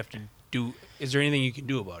did you have to do? Is there anything you can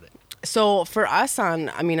do about it? So for us on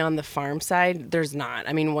the farm side, there's not.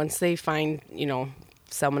 I mean, once they find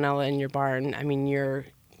salmonella in your barn, I mean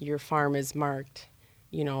your farm is marked,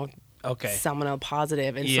 salmonella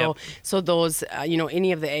positive, and so those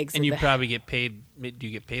any of the eggs. And you probably get paid. Do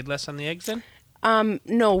you get paid less on the eggs then?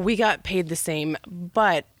 No, we got paid the same,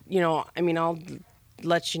 but I'll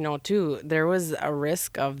let you know too, there was a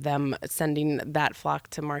risk of them sending that flock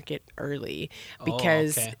to market early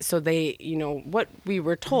because so they, what we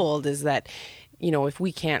were told is that, if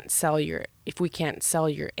we can't sell your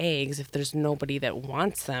eggs, if there's nobody that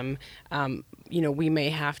wants them, we may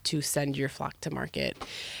have to send your flock to market.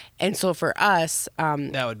 And so for us,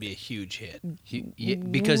 that would be a huge hit.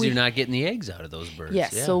 Because you're not getting the eggs out of those birds.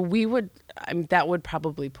 Yes. Yeah. So we would, that would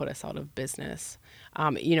probably put us out of business.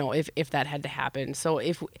 If that had to happen. So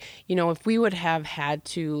if we would have had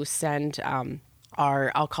to send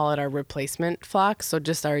I'll call it our replacement flock, so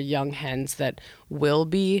just our young hens that will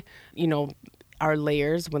be, our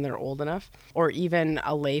layers when they're old enough, or even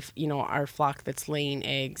our flock that's laying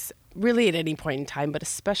eggs, really at any point in time, but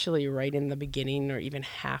especially right in the beginning or even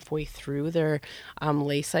halfway through their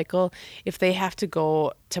lay cycle, if they have to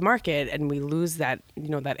go to market and we lose that,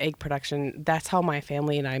 that egg production, that's how my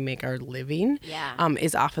family and I make our living. Yeah.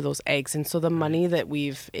 Is off of those eggs. And so the money that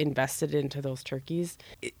we've invested into those turkeys,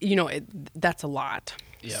 that's a lot.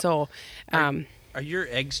 Yep. So, Are your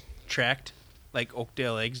eggs tracked like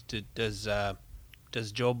Oakdale eggs?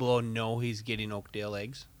 Does Joe Blow know he's getting Oakdale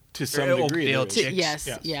eggs? To some Or degree, Oakdale they do. chicks? yes,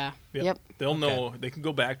 Yes. yeah, Yep. They'll Okay. know. They can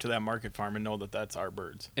go back to that market farm and know that that's our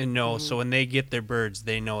birds. And no, so when they get their birds,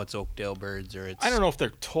 they know it's Oakdale birds or it's. I don't know if they're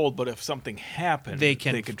told, but if something happened, They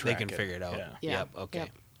can track figure it out. Yeah. Yeah. Yep.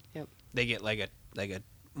 Okay. Yep. They get like a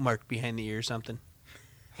mark behind the ear or something.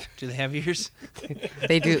 Do they have ears?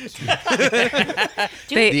 They do.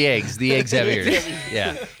 The eggs have ears.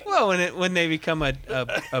 Yeah. Well, when they become a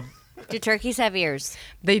Do turkeys have ears?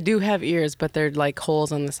 They do have ears, but they're like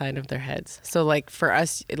holes on the side of their heads. So like for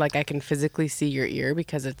us, like I can physically see your ear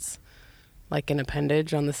because it's like an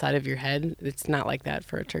appendage on the side of your head. It's not like that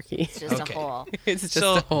for a turkey. It's just Okay. a hole. It's just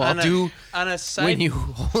so a hole. on Do- a side. When you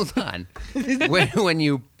hold on, when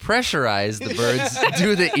you pressurize the birds,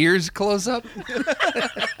 do the ears close up?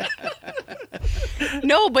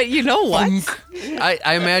 No, but you know what?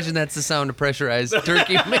 I imagine that's the sound a pressurized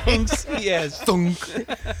turkey makes. yes. Thunk.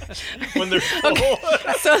 When they're full.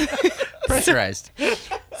 So, Pressurized.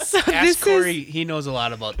 so Ask this Corey. He knows a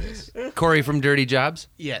lot about this. Corey from Dirty Jobs?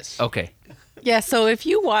 Yes. Okay. Yeah, so if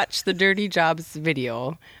you watch the Dirty Jobs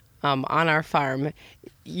video on our farm,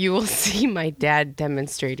 you will see my dad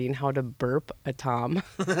demonstrating how to burp a tom,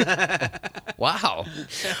 Wow.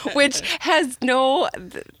 which has no,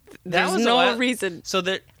 there's was a no while- reason. So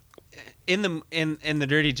that in the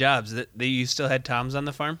Dirty Jobs that you still had toms on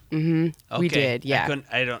the farm. Mm-hmm. We did, yeah.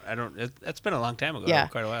 I don't. That's been a long time ago. Yeah.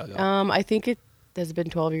 Quite a while ago. I think it has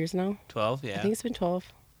been 12 years now. 12. Yeah. I think it's been 12.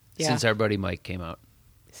 Yeah, Since our buddy Mike came out.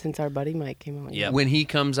 since our buddy Mike came out. Yep. When he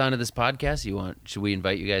comes onto this podcast, should we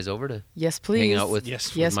invite you guys over to Yes, please. hang out with, Yes.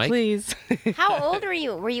 with Yes, Mike? please. How old were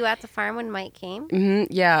you? Were you at the farm when Mike came?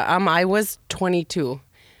 Yeah, I was 22.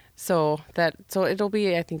 So it'll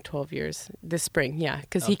be, I think, 12 years this spring. Yeah,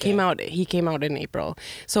 because he came out in April.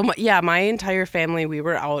 So my entire family, we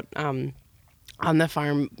were out on the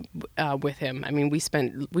farm with him. I mean,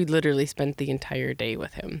 we literally spent the entire day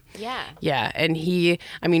with him. Yeah. Yeah, and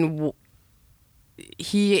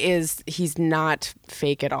he's not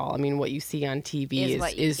fake at all. I mean, what you see on TV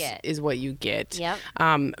is what you get. Yep.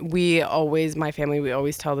 My family, we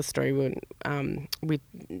always tell the story when we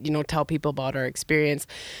tell people about our experience.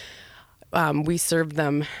 We served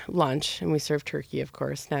them lunch, and we served turkey, of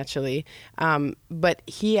course, naturally. But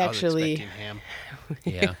he I was actually, expecting ham.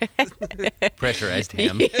 Yeah. Pressurized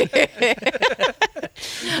ham.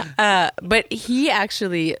 but he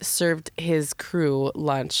actually served his crew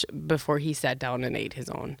lunch before he sat down and ate his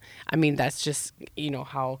own. I mean, that's just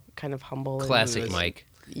how kind of humble. and- Classic Mike.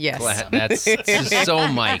 Yes. That's just so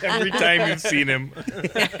Mike. Every time you've seen him.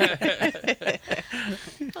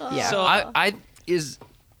 Yeah. So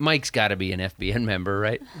Mike's got to be an FBN member,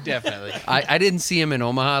 right? definitely. I didn't see him in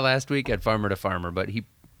Omaha last week at Farmer to Farmer, but he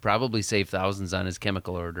probably saved thousands on his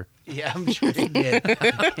chemical order. Yeah, I'm sure he did.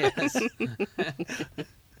 Yes.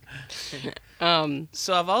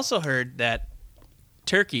 So I've also heard that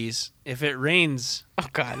turkeys, if it rains, Oh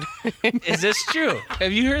God. is this true?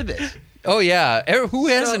 Have you heard this? Oh yeah, who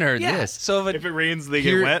hasn't heard yeah. this? So If it rains, they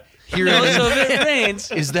Here- get wet. Here, so if it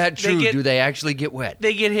rains, is that they true? get- Do they actually get wet?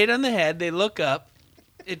 they get hit on the head, they look up,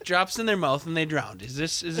 it drops in their mouth, and they drown. Is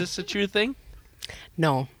this a true thing?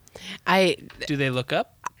 No. Do they look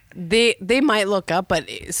up? They might look up, but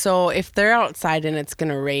so if they're outside and it's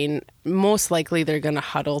gonna rain, most likely they're gonna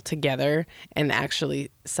huddle together and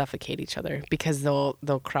actually suffocate each other because they'll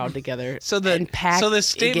crowd together. So and pack, the get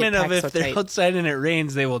statement of packed if so they're tight. outside and it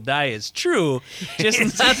rains, they will die is true. Just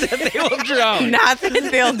not that they will drown. Not that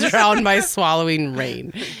they'll drown by swallowing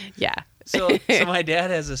rain. Yeah. So my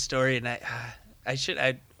dad has a story, and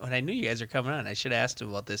when I knew you guys were coming on, I should have asked him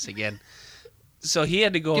about this again. So he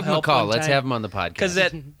had to go Give him help a call. one Let's time. have him on the podcast.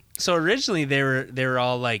 Because so originally they were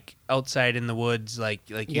all like outside in the woods, like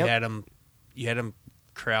you Yep. had them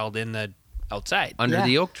corralled in the outside. Under Yeah.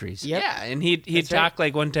 the oak trees. Yep. Yeah, and he'd That's talk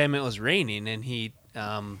like one time it was raining, and he,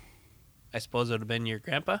 I suppose it would have been your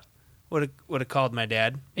grandpa, would have called my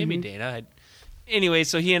dad, maybe Dana. Anyway,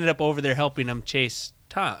 so he ended up over there helping them chase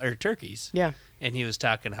turkeys. Yeah. And he was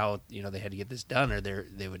talking how they had to get this done or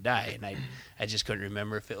they would die, and I just couldn't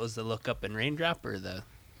remember if it was the look up and raindrop or the.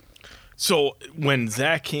 So when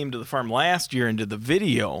Zach came to the farm last year and did the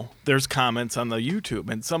video, there's comments on the YouTube,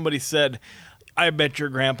 and somebody said, I bet your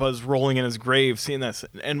grandpa's rolling in his grave seeing this.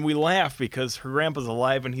 And we laugh because her grandpa's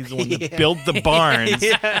alive and he's the one that built the barns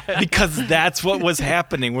because that's what was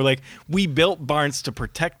happening. We're like, we built barns to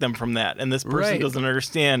protect them from that. And this person doesn't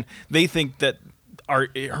understand. They think that her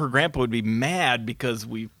grandpa would be mad because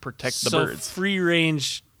we protect the birds. So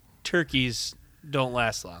free-range turkeys don't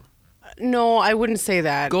last long. No, I wouldn't say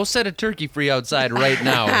that. Go set a turkey free outside right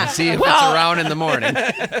now and see if it's around in the morning.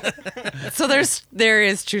 So there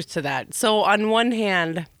is truth to that. So on one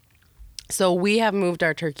hand, so we have moved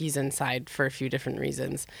our turkeys inside for a few different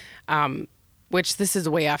reasons, which this is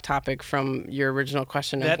way off topic from your original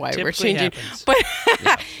question of That why we're typically changing. happens.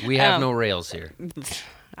 But We have no rails here.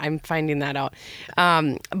 I'm finding that out.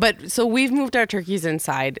 But so we've moved our turkeys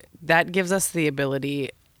inside. That gives us the ability,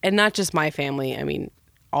 and not just my family, I mean,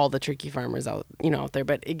 all the turkey farmers out there,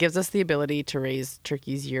 but it gives us the ability to raise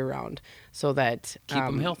turkeys year round so that Keep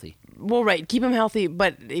them healthy. Well, right, keep them healthy,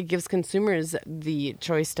 but it gives consumers the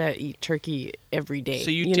choice to eat turkey every day.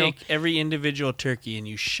 So you take every individual turkey and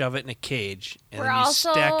you shove it in a cage, and We're then you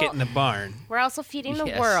also- stack it in the barn We're also feeding the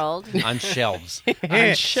Yes. world. On shelves.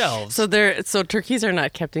 on shelves. So turkeys are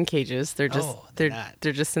not kept in cages. They're just Oh, they're not.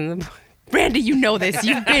 they're just in the. Randy, you know this.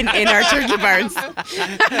 You've been in our turkey barns.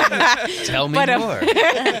 Tell me But, more.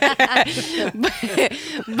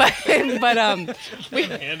 but We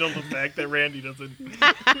handle the fact that Randy doesn't.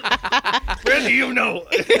 Randy, you know.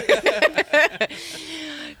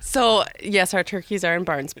 So yes, our turkeys are in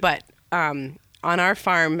barns, but on our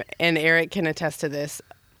farm, and Eric can attest to this,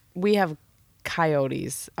 we have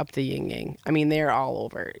coyotes up the yin yang. I mean, they're all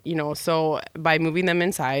over. So by moving them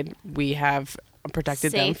inside, we have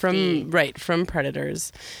protected them Safety. from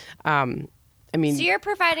predators. I mean, So you're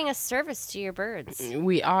providing a service to your birds.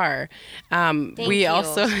 we are. We you.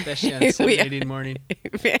 Especially on Saturday morning.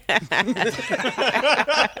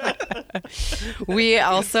 We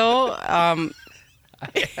also I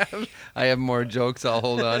have more jokes I'll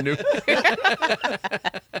hold on to.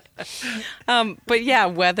 but yeah,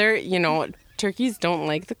 weather, turkeys don't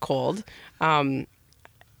like the cold.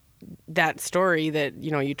 That story that,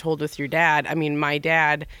 you told with your dad, I mean, my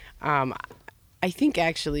dad, I think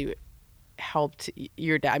actually helped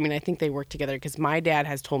your dad. I mean, I think they worked together because my dad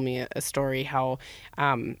has told me a story how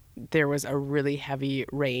there was a really heavy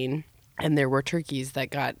rain and there were turkeys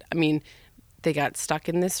that they got stuck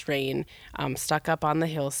in this rain, stuck up on the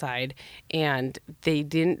hillside, and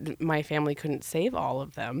my family couldn't save all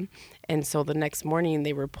of them. And so the next morning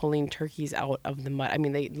they were pulling turkeys out of the mud. I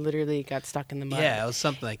mean, they literally got stuck in the mud. Yeah, it was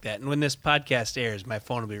something like that. And when this podcast airs, my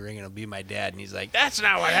phone will be ringing. It'll be my dad, and he's like, "That's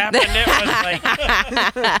not what happened." It was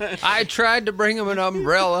like, I tried to bring him an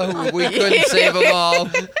umbrella. We couldn't save them all.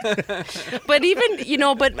 But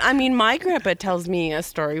even, but I mean, my grandpa tells me a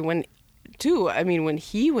story when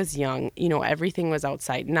he was young, everything was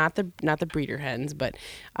outside, not the breeder hens, but,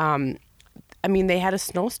 they had a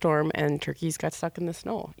snowstorm and turkeys got stuck in the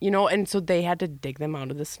snow, and so they had to dig them out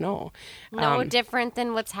of the snow. No different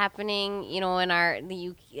than what's happening, in I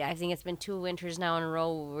think it's been 2 winters now in a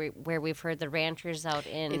row where we've heard the ranchers out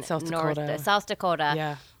in South Dakota. South Dakota,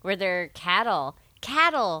 Yeah. where their cattle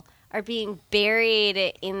are being buried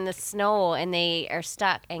in the snow and they are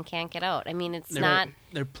stuck and can't get out. I mean, it's not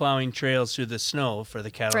they're plowing trails through the snow for the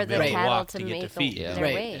cattle for to be the able to cattle walk to to get make to feed. their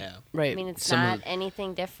Right. way. Yeah. Right. I mean, it's Some not of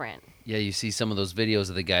anything different. Yeah, you see some of those videos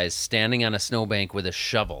of the guys standing on a snowbank with a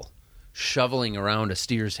shovel, shoveling around a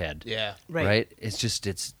steer's head. Yeah. Right.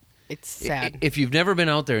 It's sad. If you've never been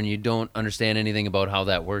out there and you don't understand anything about how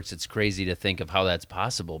that works, it's crazy to think of how that's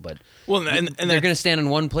possible. But Well, and they're going to stand in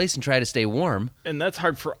one place and try to stay warm. And that's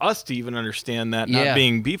hard for us to even understand that, Yeah. not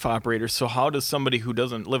being beef operators. So how does somebody who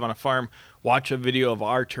doesn't live on a farm watch a video of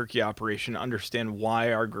our turkey operation, understand why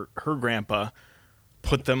her grandpa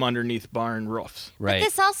put them underneath barn roofs? Right.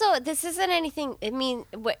 This isn't anything. I mean,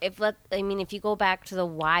 if you go back to the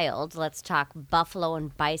wild, let's talk buffalo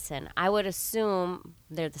and bison. I would assume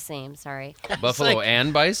they're the same. Sorry, Buffalo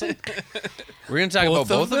and bison? We're going to talk about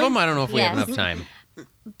both of them? I don't know if we have Yes. enough time.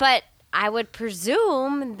 but I would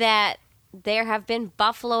presume that there have been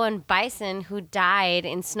buffalo and bison who died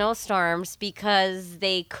in snowstorms because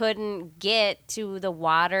they couldn't get to the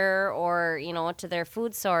water or to their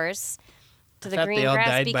food source. To the I thought green they all grass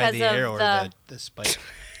died because by the of arrow or the spike.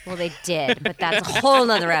 Well, they did, but that's a whole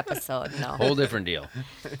nother episode. No. Whole different deal.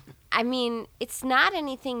 I mean, it's not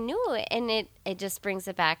anything new, and it just brings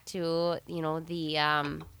it back to the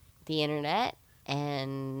internet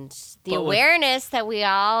and the But with- awareness that we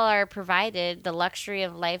all are provided, the luxury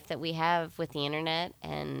of life that we have with the internet,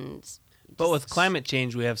 and But with climate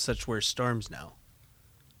change, we have such worse storms now.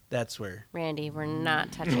 That's where. Randy, we're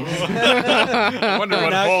not touching it. I wonder what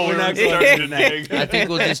not- hole we're we not were going starting to tonight. dig. I think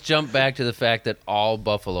we'll just jump back to the fact that all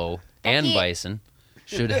buffalo and Becky- bison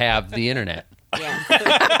should have the internet.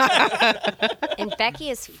 Yeah. And Becky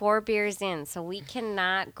is 4 beers in, so we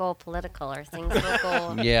cannot go political or things will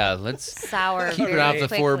go Yeah, let's sour. keep it very off the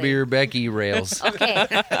quickly. 4-beer Becky rails. Okay.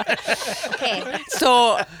 Okay.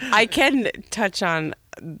 So I can touch on,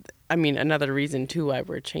 another reason too why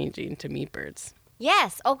we're changing to meat birds.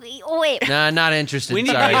 Yes. Oh, wait. Nah, not interested. We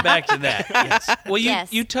need Sorry. to get back to that. Yes. Well,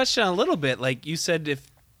 Yes. you touched on a little bit. Like you said, if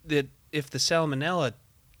the salmonella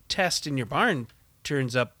test in your barn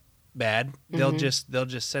turns up bad, they'll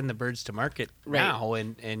just send the birds to market now,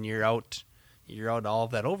 and you're out all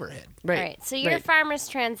of that overhead. Right. All right. So your farmer's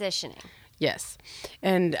transitioning. Yes.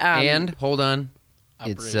 And And hold on,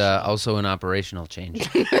 it's Operational. also an operational change.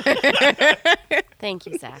 Thank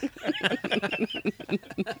you, Zach.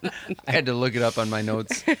 I had to look it up on my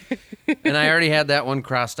notes, and I already had that one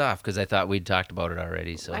crossed off because I thought we'd talked about it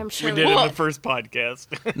already. So I'm We sure did it in the first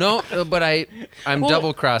podcast. no, but I'm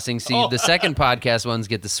double crossing. See, the second podcast ones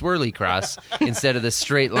get the swirly cross instead of the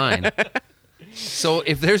straight line. So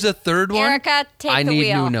if there's a third one, Erica, take I the need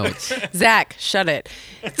wheel. new notes. Zach, shut it.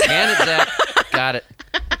 Hand it, Zach. Got it.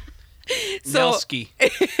 So- Nelsky.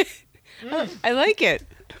 I like it.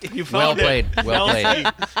 You Well found it. played. Well played.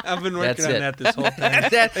 I've been working That's on it. that this whole time.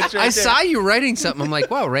 That, It's right I there. saw you writing something. I'm like,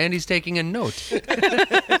 wow, Randy's taking a note.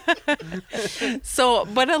 So,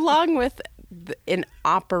 but along with an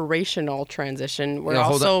operational transition, we're Yeah,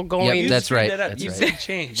 hold also on. going. Yep, that's Screwed right. that up. That's You right. said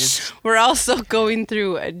change. It's- We're also going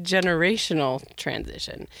through a generational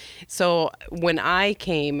transition. So when I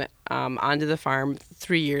came onto the farm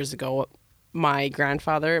 3 years ago, my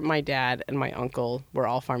grandfather, my dad, and my uncle were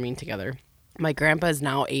all farming together. My grandpa is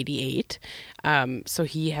now 88, so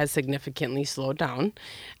he has significantly slowed down,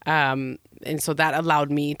 and so that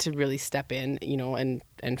allowed me to really step in,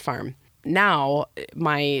 and farm. Now,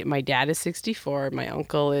 my dad is 64, my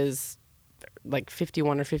uncle is like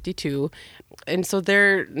 51 or 52, and so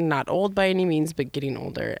they're not old by any means, but getting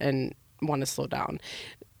older and want to slow down.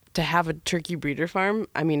 To have a turkey breeder farm,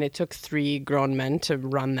 it took 3 grown men to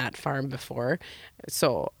run that farm before,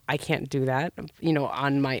 so I can't do that,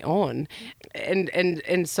 on my own.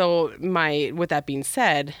 And so with that being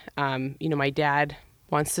said, my dad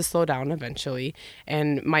wants to slow down eventually,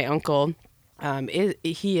 and my uncle,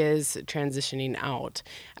 he is transitioning out.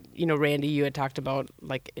 Randy, you had talked about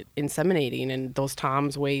like inseminating, and those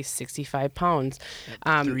toms weigh 65 pounds.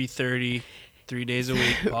 3:30, 3 days a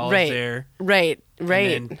week. Paul's Right. there. Right.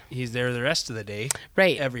 And then he's there the rest of the day.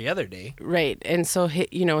 Right. Every other day. Right. And so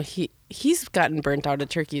he's gotten burnt out of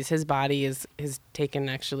turkeys. His body has taken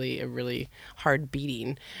actually a really hard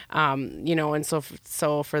beating. And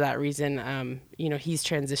so for that reason, he's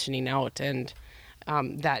transitioning out, and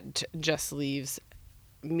that just leaves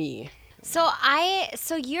me. So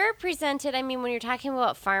you're presented, when you're talking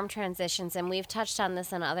about farm transitions, and we've touched on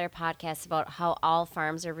this on other podcasts about how all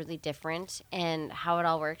farms are really different and how it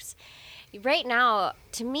all works. Right now,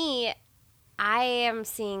 to me, I am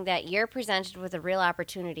seeing that you're presented with a real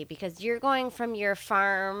opportunity because you're going from your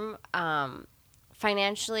farm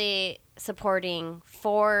financially supporting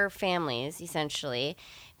 4 families, essentially,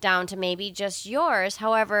 down to maybe just yours.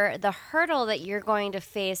 However, the hurdle that you're going to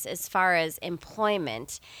face as far as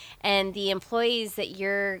employment and the employees that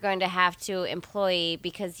you're going to have to employ,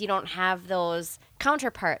 because you don't have those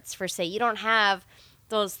counterparts, for say, you don't have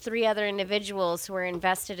those 3 other individuals who are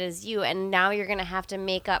invested as you, and now you're going to have to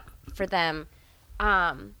make up for them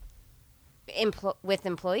with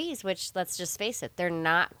employees, which, let's just face it, they're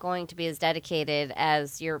not going to be as dedicated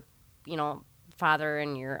as your father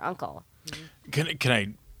and your uncle. Can I?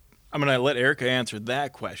 I'm going to let Erica answer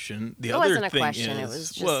that question. The It other wasn't a thing question, it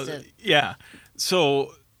is, was just yeah.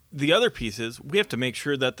 So the other piece is we have to make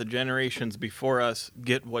sure that the generations before us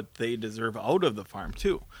get what they deserve out of the farm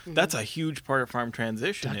too. Mm-hmm. That's a huge part of farm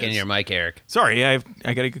transition. Tuck in your mic, Eric. Sorry, I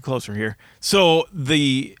got to get closer here. So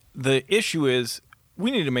the issue is we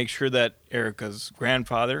need to make sure that Erica's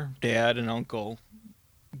grandfather, dad, and uncle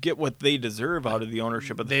get what they deserve out of the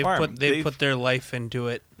ownership of the farm. They've put their life into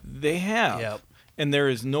it. They have. Yep. And there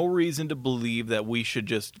is no reason to believe that we should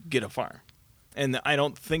just get a farm. And I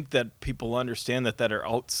don't think that people understand that are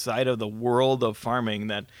outside of the world of farming,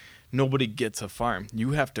 that nobody gets a farm.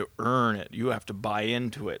 You have to earn it. You have to buy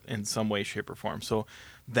into it in some way, shape, or form. So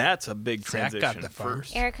that's a big Zach transition got the farm.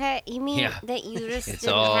 first. Erica, you mean Yeah. that you just It's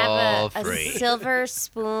didn't all have a free. silver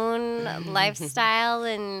spoon lifestyle?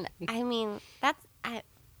 And that's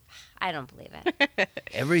I don't believe it.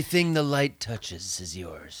 Everything the light touches is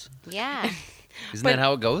yours. Yeah. Isn't that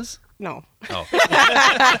how it goes? No. Oh,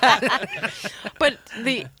 But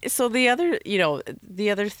the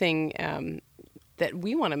other thing that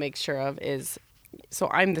we want to make sure of is, so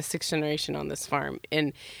I'm the 6th generation on this farm,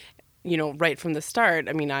 and right from the start,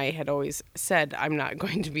 I mean, I had always said I'm not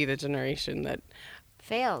going to be the generation that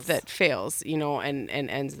fails. and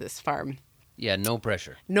ends this farm. yeah, no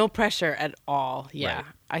pressure. No pressure at all. Yeah, Right.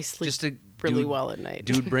 I sleep Just a really dude- well at night.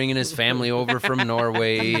 Dude bringing his family over from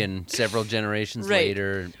Norway and several generations Right.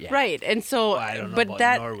 later. Yeah. Right, and so, Well, I don't know but about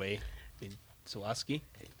that Norway. Sawaski?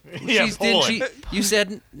 Yeah, Didn't she? You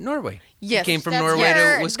said Norway. Yes, She came from That's Norway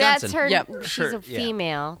her, to Wisconsin. That's her. Yep. She's Sure. a Yeah.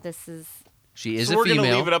 female. This is. She is So a we're female.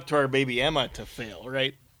 gonna leave it up to our baby Emma to fail,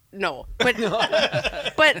 right? no, but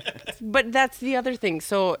but that's the other thing.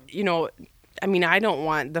 So I mean, I don't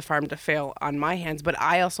want the farm to fail on my hands, but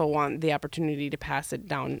I also want the opportunity to pass it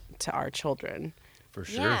down to our children. For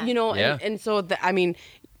sure. Yeah. Yeah. And so I mean,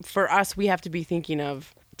 for us, we have to be thinking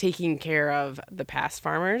of taking care of the past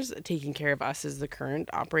farmers, taking care of us as the current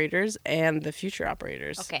operators, and the future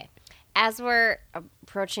operators. Okay. As we're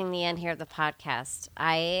approaching the end here of the podcast,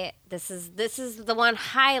 this is the one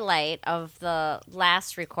highlight of the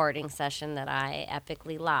last recording session that I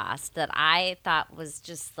epically lost that I thought was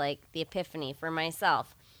just like the epiphany for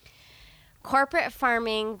myself. Corporate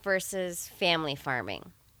farming versus family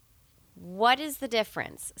farming. What is the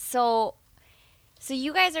difference? So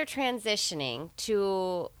you guys are transitioning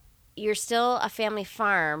to, you're still a family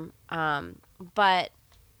farm, but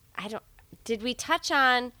did we touch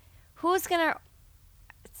on who's going to,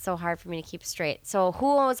 it's so hard for me to keep straight. So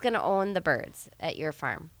who is going to own the birds at your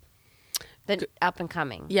farm? The up and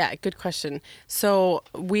coming. Yeah, good question. So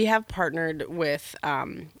we have partnered with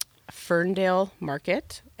Ferndale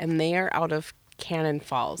Market, and they are out of Cannon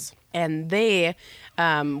Falls. And they,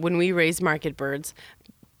 when we raise market birds,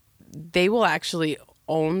 they will actually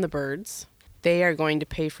own the birds. They are going to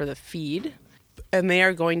pay for the feed, and they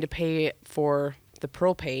are going to pay for the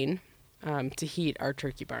propane to heat our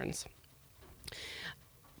turkey barns.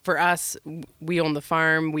 For us, we own the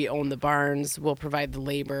farm, we own the barns, we'll provide the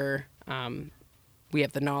labor, we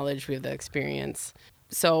have the knowledge, we have the experience.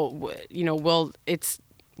 So, it's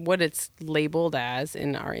what it's labeled as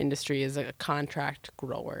in our industry is a contract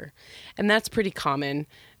grower. And that's pretty common.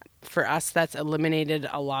 For us, that's eliminated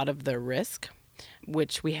a lot of the risk,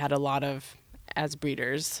 which we had a lot of as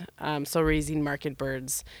breeders. So raising market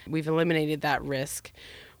birds, we've eliminated that risk.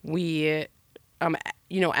 We,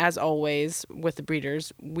 as always with the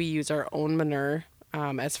breeders, we use our own manure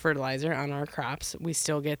as fertilizer on our crops. We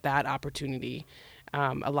still get that opportunity.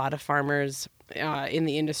 A lot of farmers in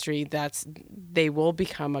the industry, they will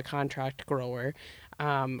become a contract grower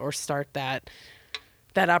or start that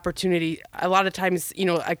opportunity. A lot of times,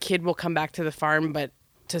 a kid will come back to the farm, but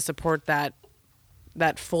to support that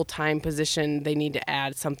full-time position, they need to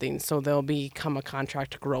add something. So they'll become a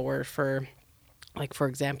contract grower for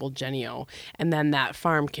example, Genio. And then that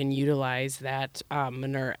farm can utilize that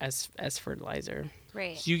manure as fertilizer.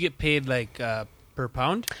 Right. So you get paid like per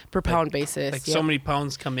pound? Per pound basis. Like yep. so many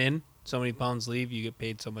pounds come in, so many pounds leave, you get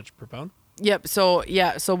paid so much per pound? Yep. So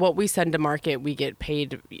what we send to market, we get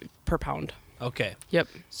paid per pound. Okay. Yep.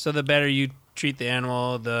 So the better you treat the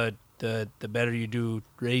animal, the better you do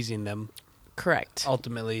raising them, Correct.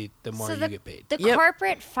 ultimately the more you get paid. The Yep.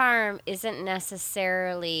 corporate farm isn't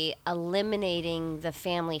necessarily eliminating the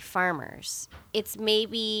family farmers. It's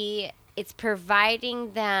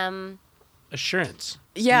providing them. Assurance.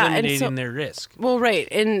 Yeah, and eliminating so- their risk. Well, right.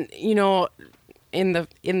 And, in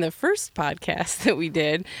the first podcast that we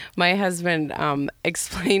did, my husband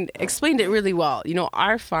explained it really well.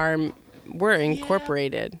 Our farm, we're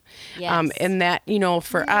incorporated. Yes. And that,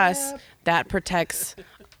 for us, that protects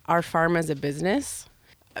our farm as a business,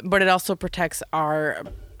 but it also protects our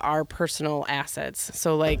personal assets.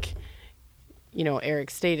 So like, Eric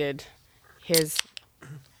stated his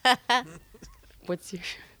what's your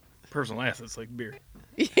Personal assets like beer.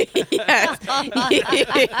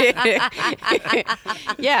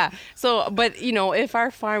 yeah. So, but if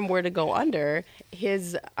our farm were to go under,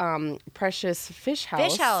 his precious fish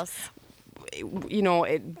house,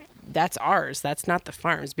 that's ours. That's not the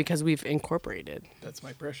farm's because we've incorporated. That's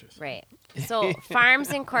my precious. Right. So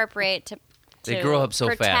farms incorporate to They grow up so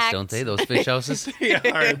fast, protect- don't they? Those fish houses.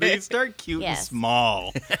 Yeah, they start cute Yes. and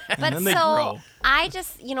small, and But then they so grow. I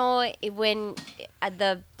just, when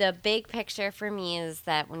the big picture for me is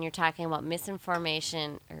that when you're talking about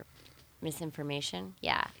misinformation,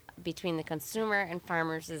 yeah, between the consumer and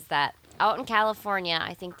farmers, is that out in California,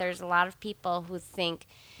 I think there's a lot of people who think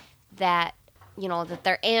that that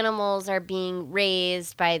their animals are being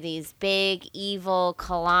raised by these big evil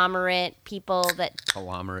conglomerate people that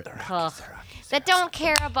Conglomerate. that don't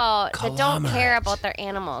care about their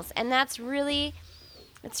animals, and it's really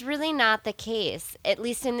not the case. At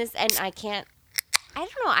least in this, and I don't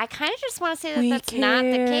know. I kind of just want to say that that's not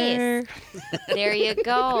the case. There you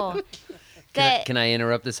go. Can I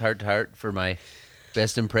interrupt this heart to heart for my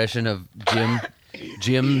best impression of Jim?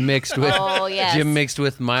 Jim mixed with Jim mixed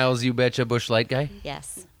with Miles, You Betcha, Bush Light Guy.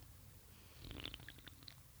 Yes.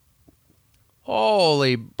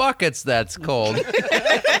 Holy buckets, that's cold.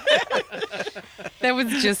 That was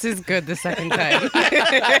just as good the second time.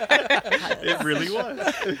 It really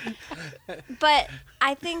was. But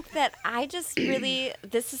I think that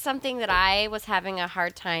this is something that I was having a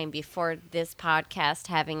hard time before this podcast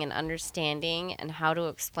having an understanding and how to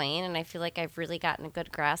explain, and I feel like I've really gotten a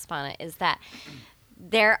good grasp on it, is that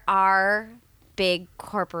there are big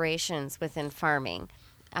corporations within farming.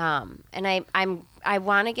 And I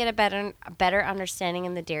want to get a better understanding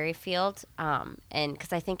in the dairy field, and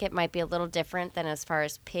because I think it might be a little different than as far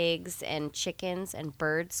as pigs and chickens and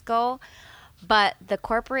birds go, but the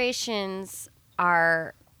corporations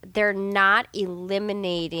they're not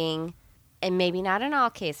eliminating, and maybe not in all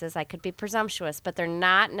cases, I could be presumptuous, but they're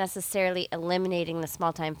not necessarily eliminating the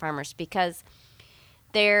small-time farmers because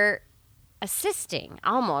they're assisting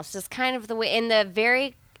almost is kind of the way in the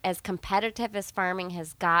very as competitive as farming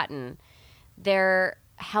has gotten, they're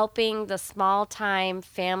helping the small-time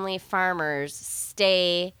family farmers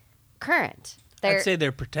stay current. I'd say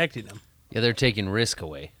they're protecting them. Yeah, they're taking risk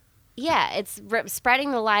away. Yeah, it's spreading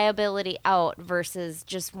the liability out versus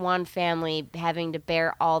just one family having to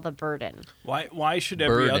bear all the burden. Why should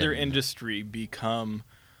every other industry become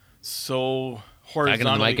so horizontally... Back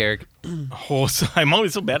into the mic, Eric. I'm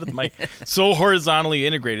always so bad at the mic. So horizontally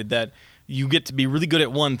integrated that you get to be really good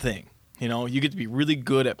at one thing. You know, you get to be really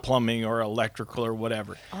good at plumbing or electrical or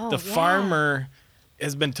whatever. Farmer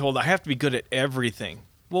has been told, I have to be good at everything.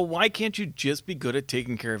 Well, why can't you just be good at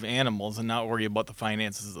taking care of animals and not worry about the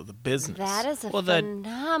finances of the business? That is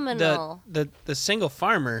phenomenal. The single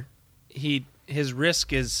farmer, his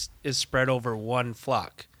risk is spread over one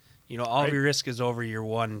flock. You know, all of your risk is over your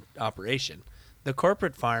one operation. The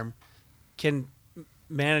corporate farm can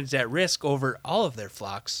manage that risk over all of their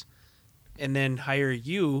flocks and then hire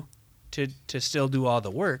you to still do all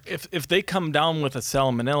the work. If they come down with a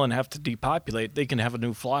salmonella and have to depopulate, they can have a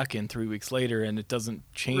new flock in 3 weeks later, and it doesn't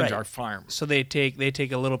change our farm. So they take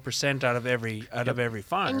a little percent out of every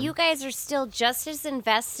farm. And you guys are still just as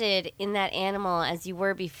invested in that animal as you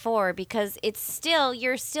were before because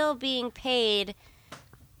you're still being paid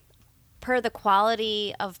per the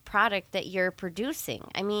quality of product that you're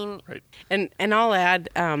producing. I mean, and I'll add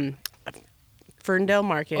Ferndale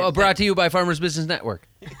Market. Brought to you by Farmers Business Network.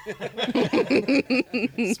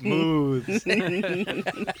 Smooth.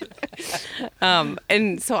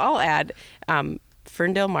 And so I'll add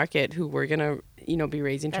Ferndale Market, who we're gonna be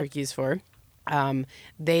raising turkeys for.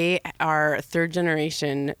 They are third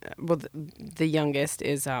generation. Well, the youngest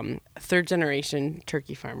is third generation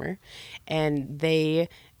turkey farmer, and they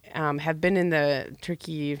have been in the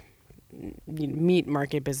turkey meat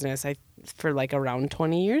market business for like around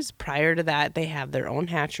 20 years. Prior to that, they have their own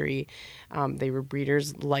hatchery. They were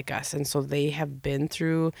breeders like us, and so they have been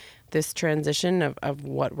through this transition of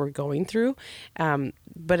what we're going through.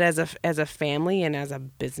 But as a family and as a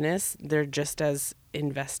business, they're just as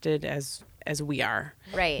invested as we are.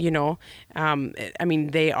 Right. You know, I mean,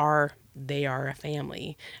 they are a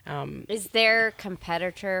family. Is their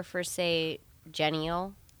competitor for, say,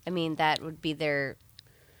 Jennie-O? I mean, that would be their...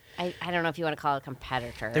 I don't know if you want to call it a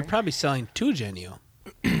competitor. They're probably selling to Jennie-O.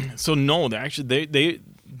 So no,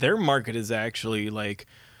 their market is actually like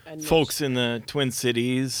folks in the Twin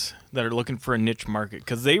Cities that are looking for a niche market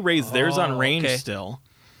because they raise theirs on range still.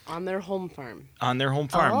 On their home farm. On their home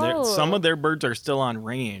farm. Some of their birds are still on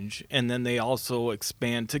range, and then they also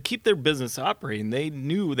expand to keep their business operating. They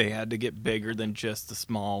knew they had to get bigger than just the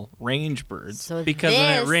small range birds. So because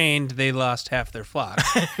when it rained, they lost half their flock.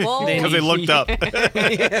 Because they looked up.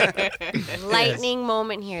 Lightning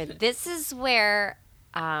moment here. This is where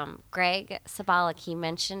Greg Sabalik, he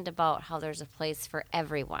mentioned about how there's a place for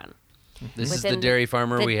everyone. This is the dairy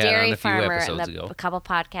farmer we had on a few episodes ago. A couple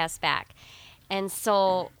podcasts back. And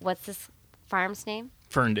so, what's this farm's name?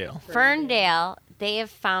 Ferndale. Ferndale, they have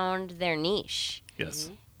found their niche. Yes.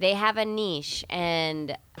 They have a niche,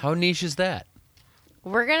 and... How niche is that?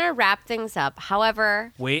 We're going to wrap things up.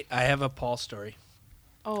 However... Wait, I have a Paul story.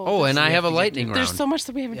 Oh, and I have a lightning round. There's so much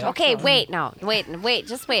that we haven't talked about. Okay, wait,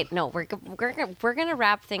 just wait. No, we're going to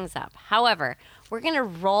wrap things up. However, we're going to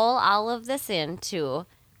roll all of this into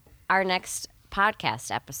our next podcast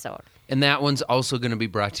episode. And that one's also going to be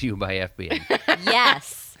brought to you by FBN.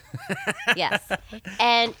 Yes. Yes.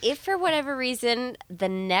 And if for whatever reason the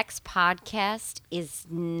next podcast is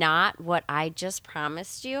not what I just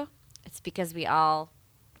promised you, it's because we all,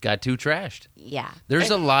 Got too trashed. yeah. There's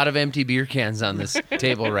a lot of empty beer cans on this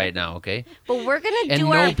table right now, okay? But we're going to And do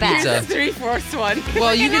no our pizza. best. 3/4 one.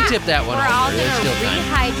 Well, you can tip that one We're all over. going There's to still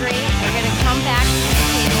time. rehydrate. We're going to come back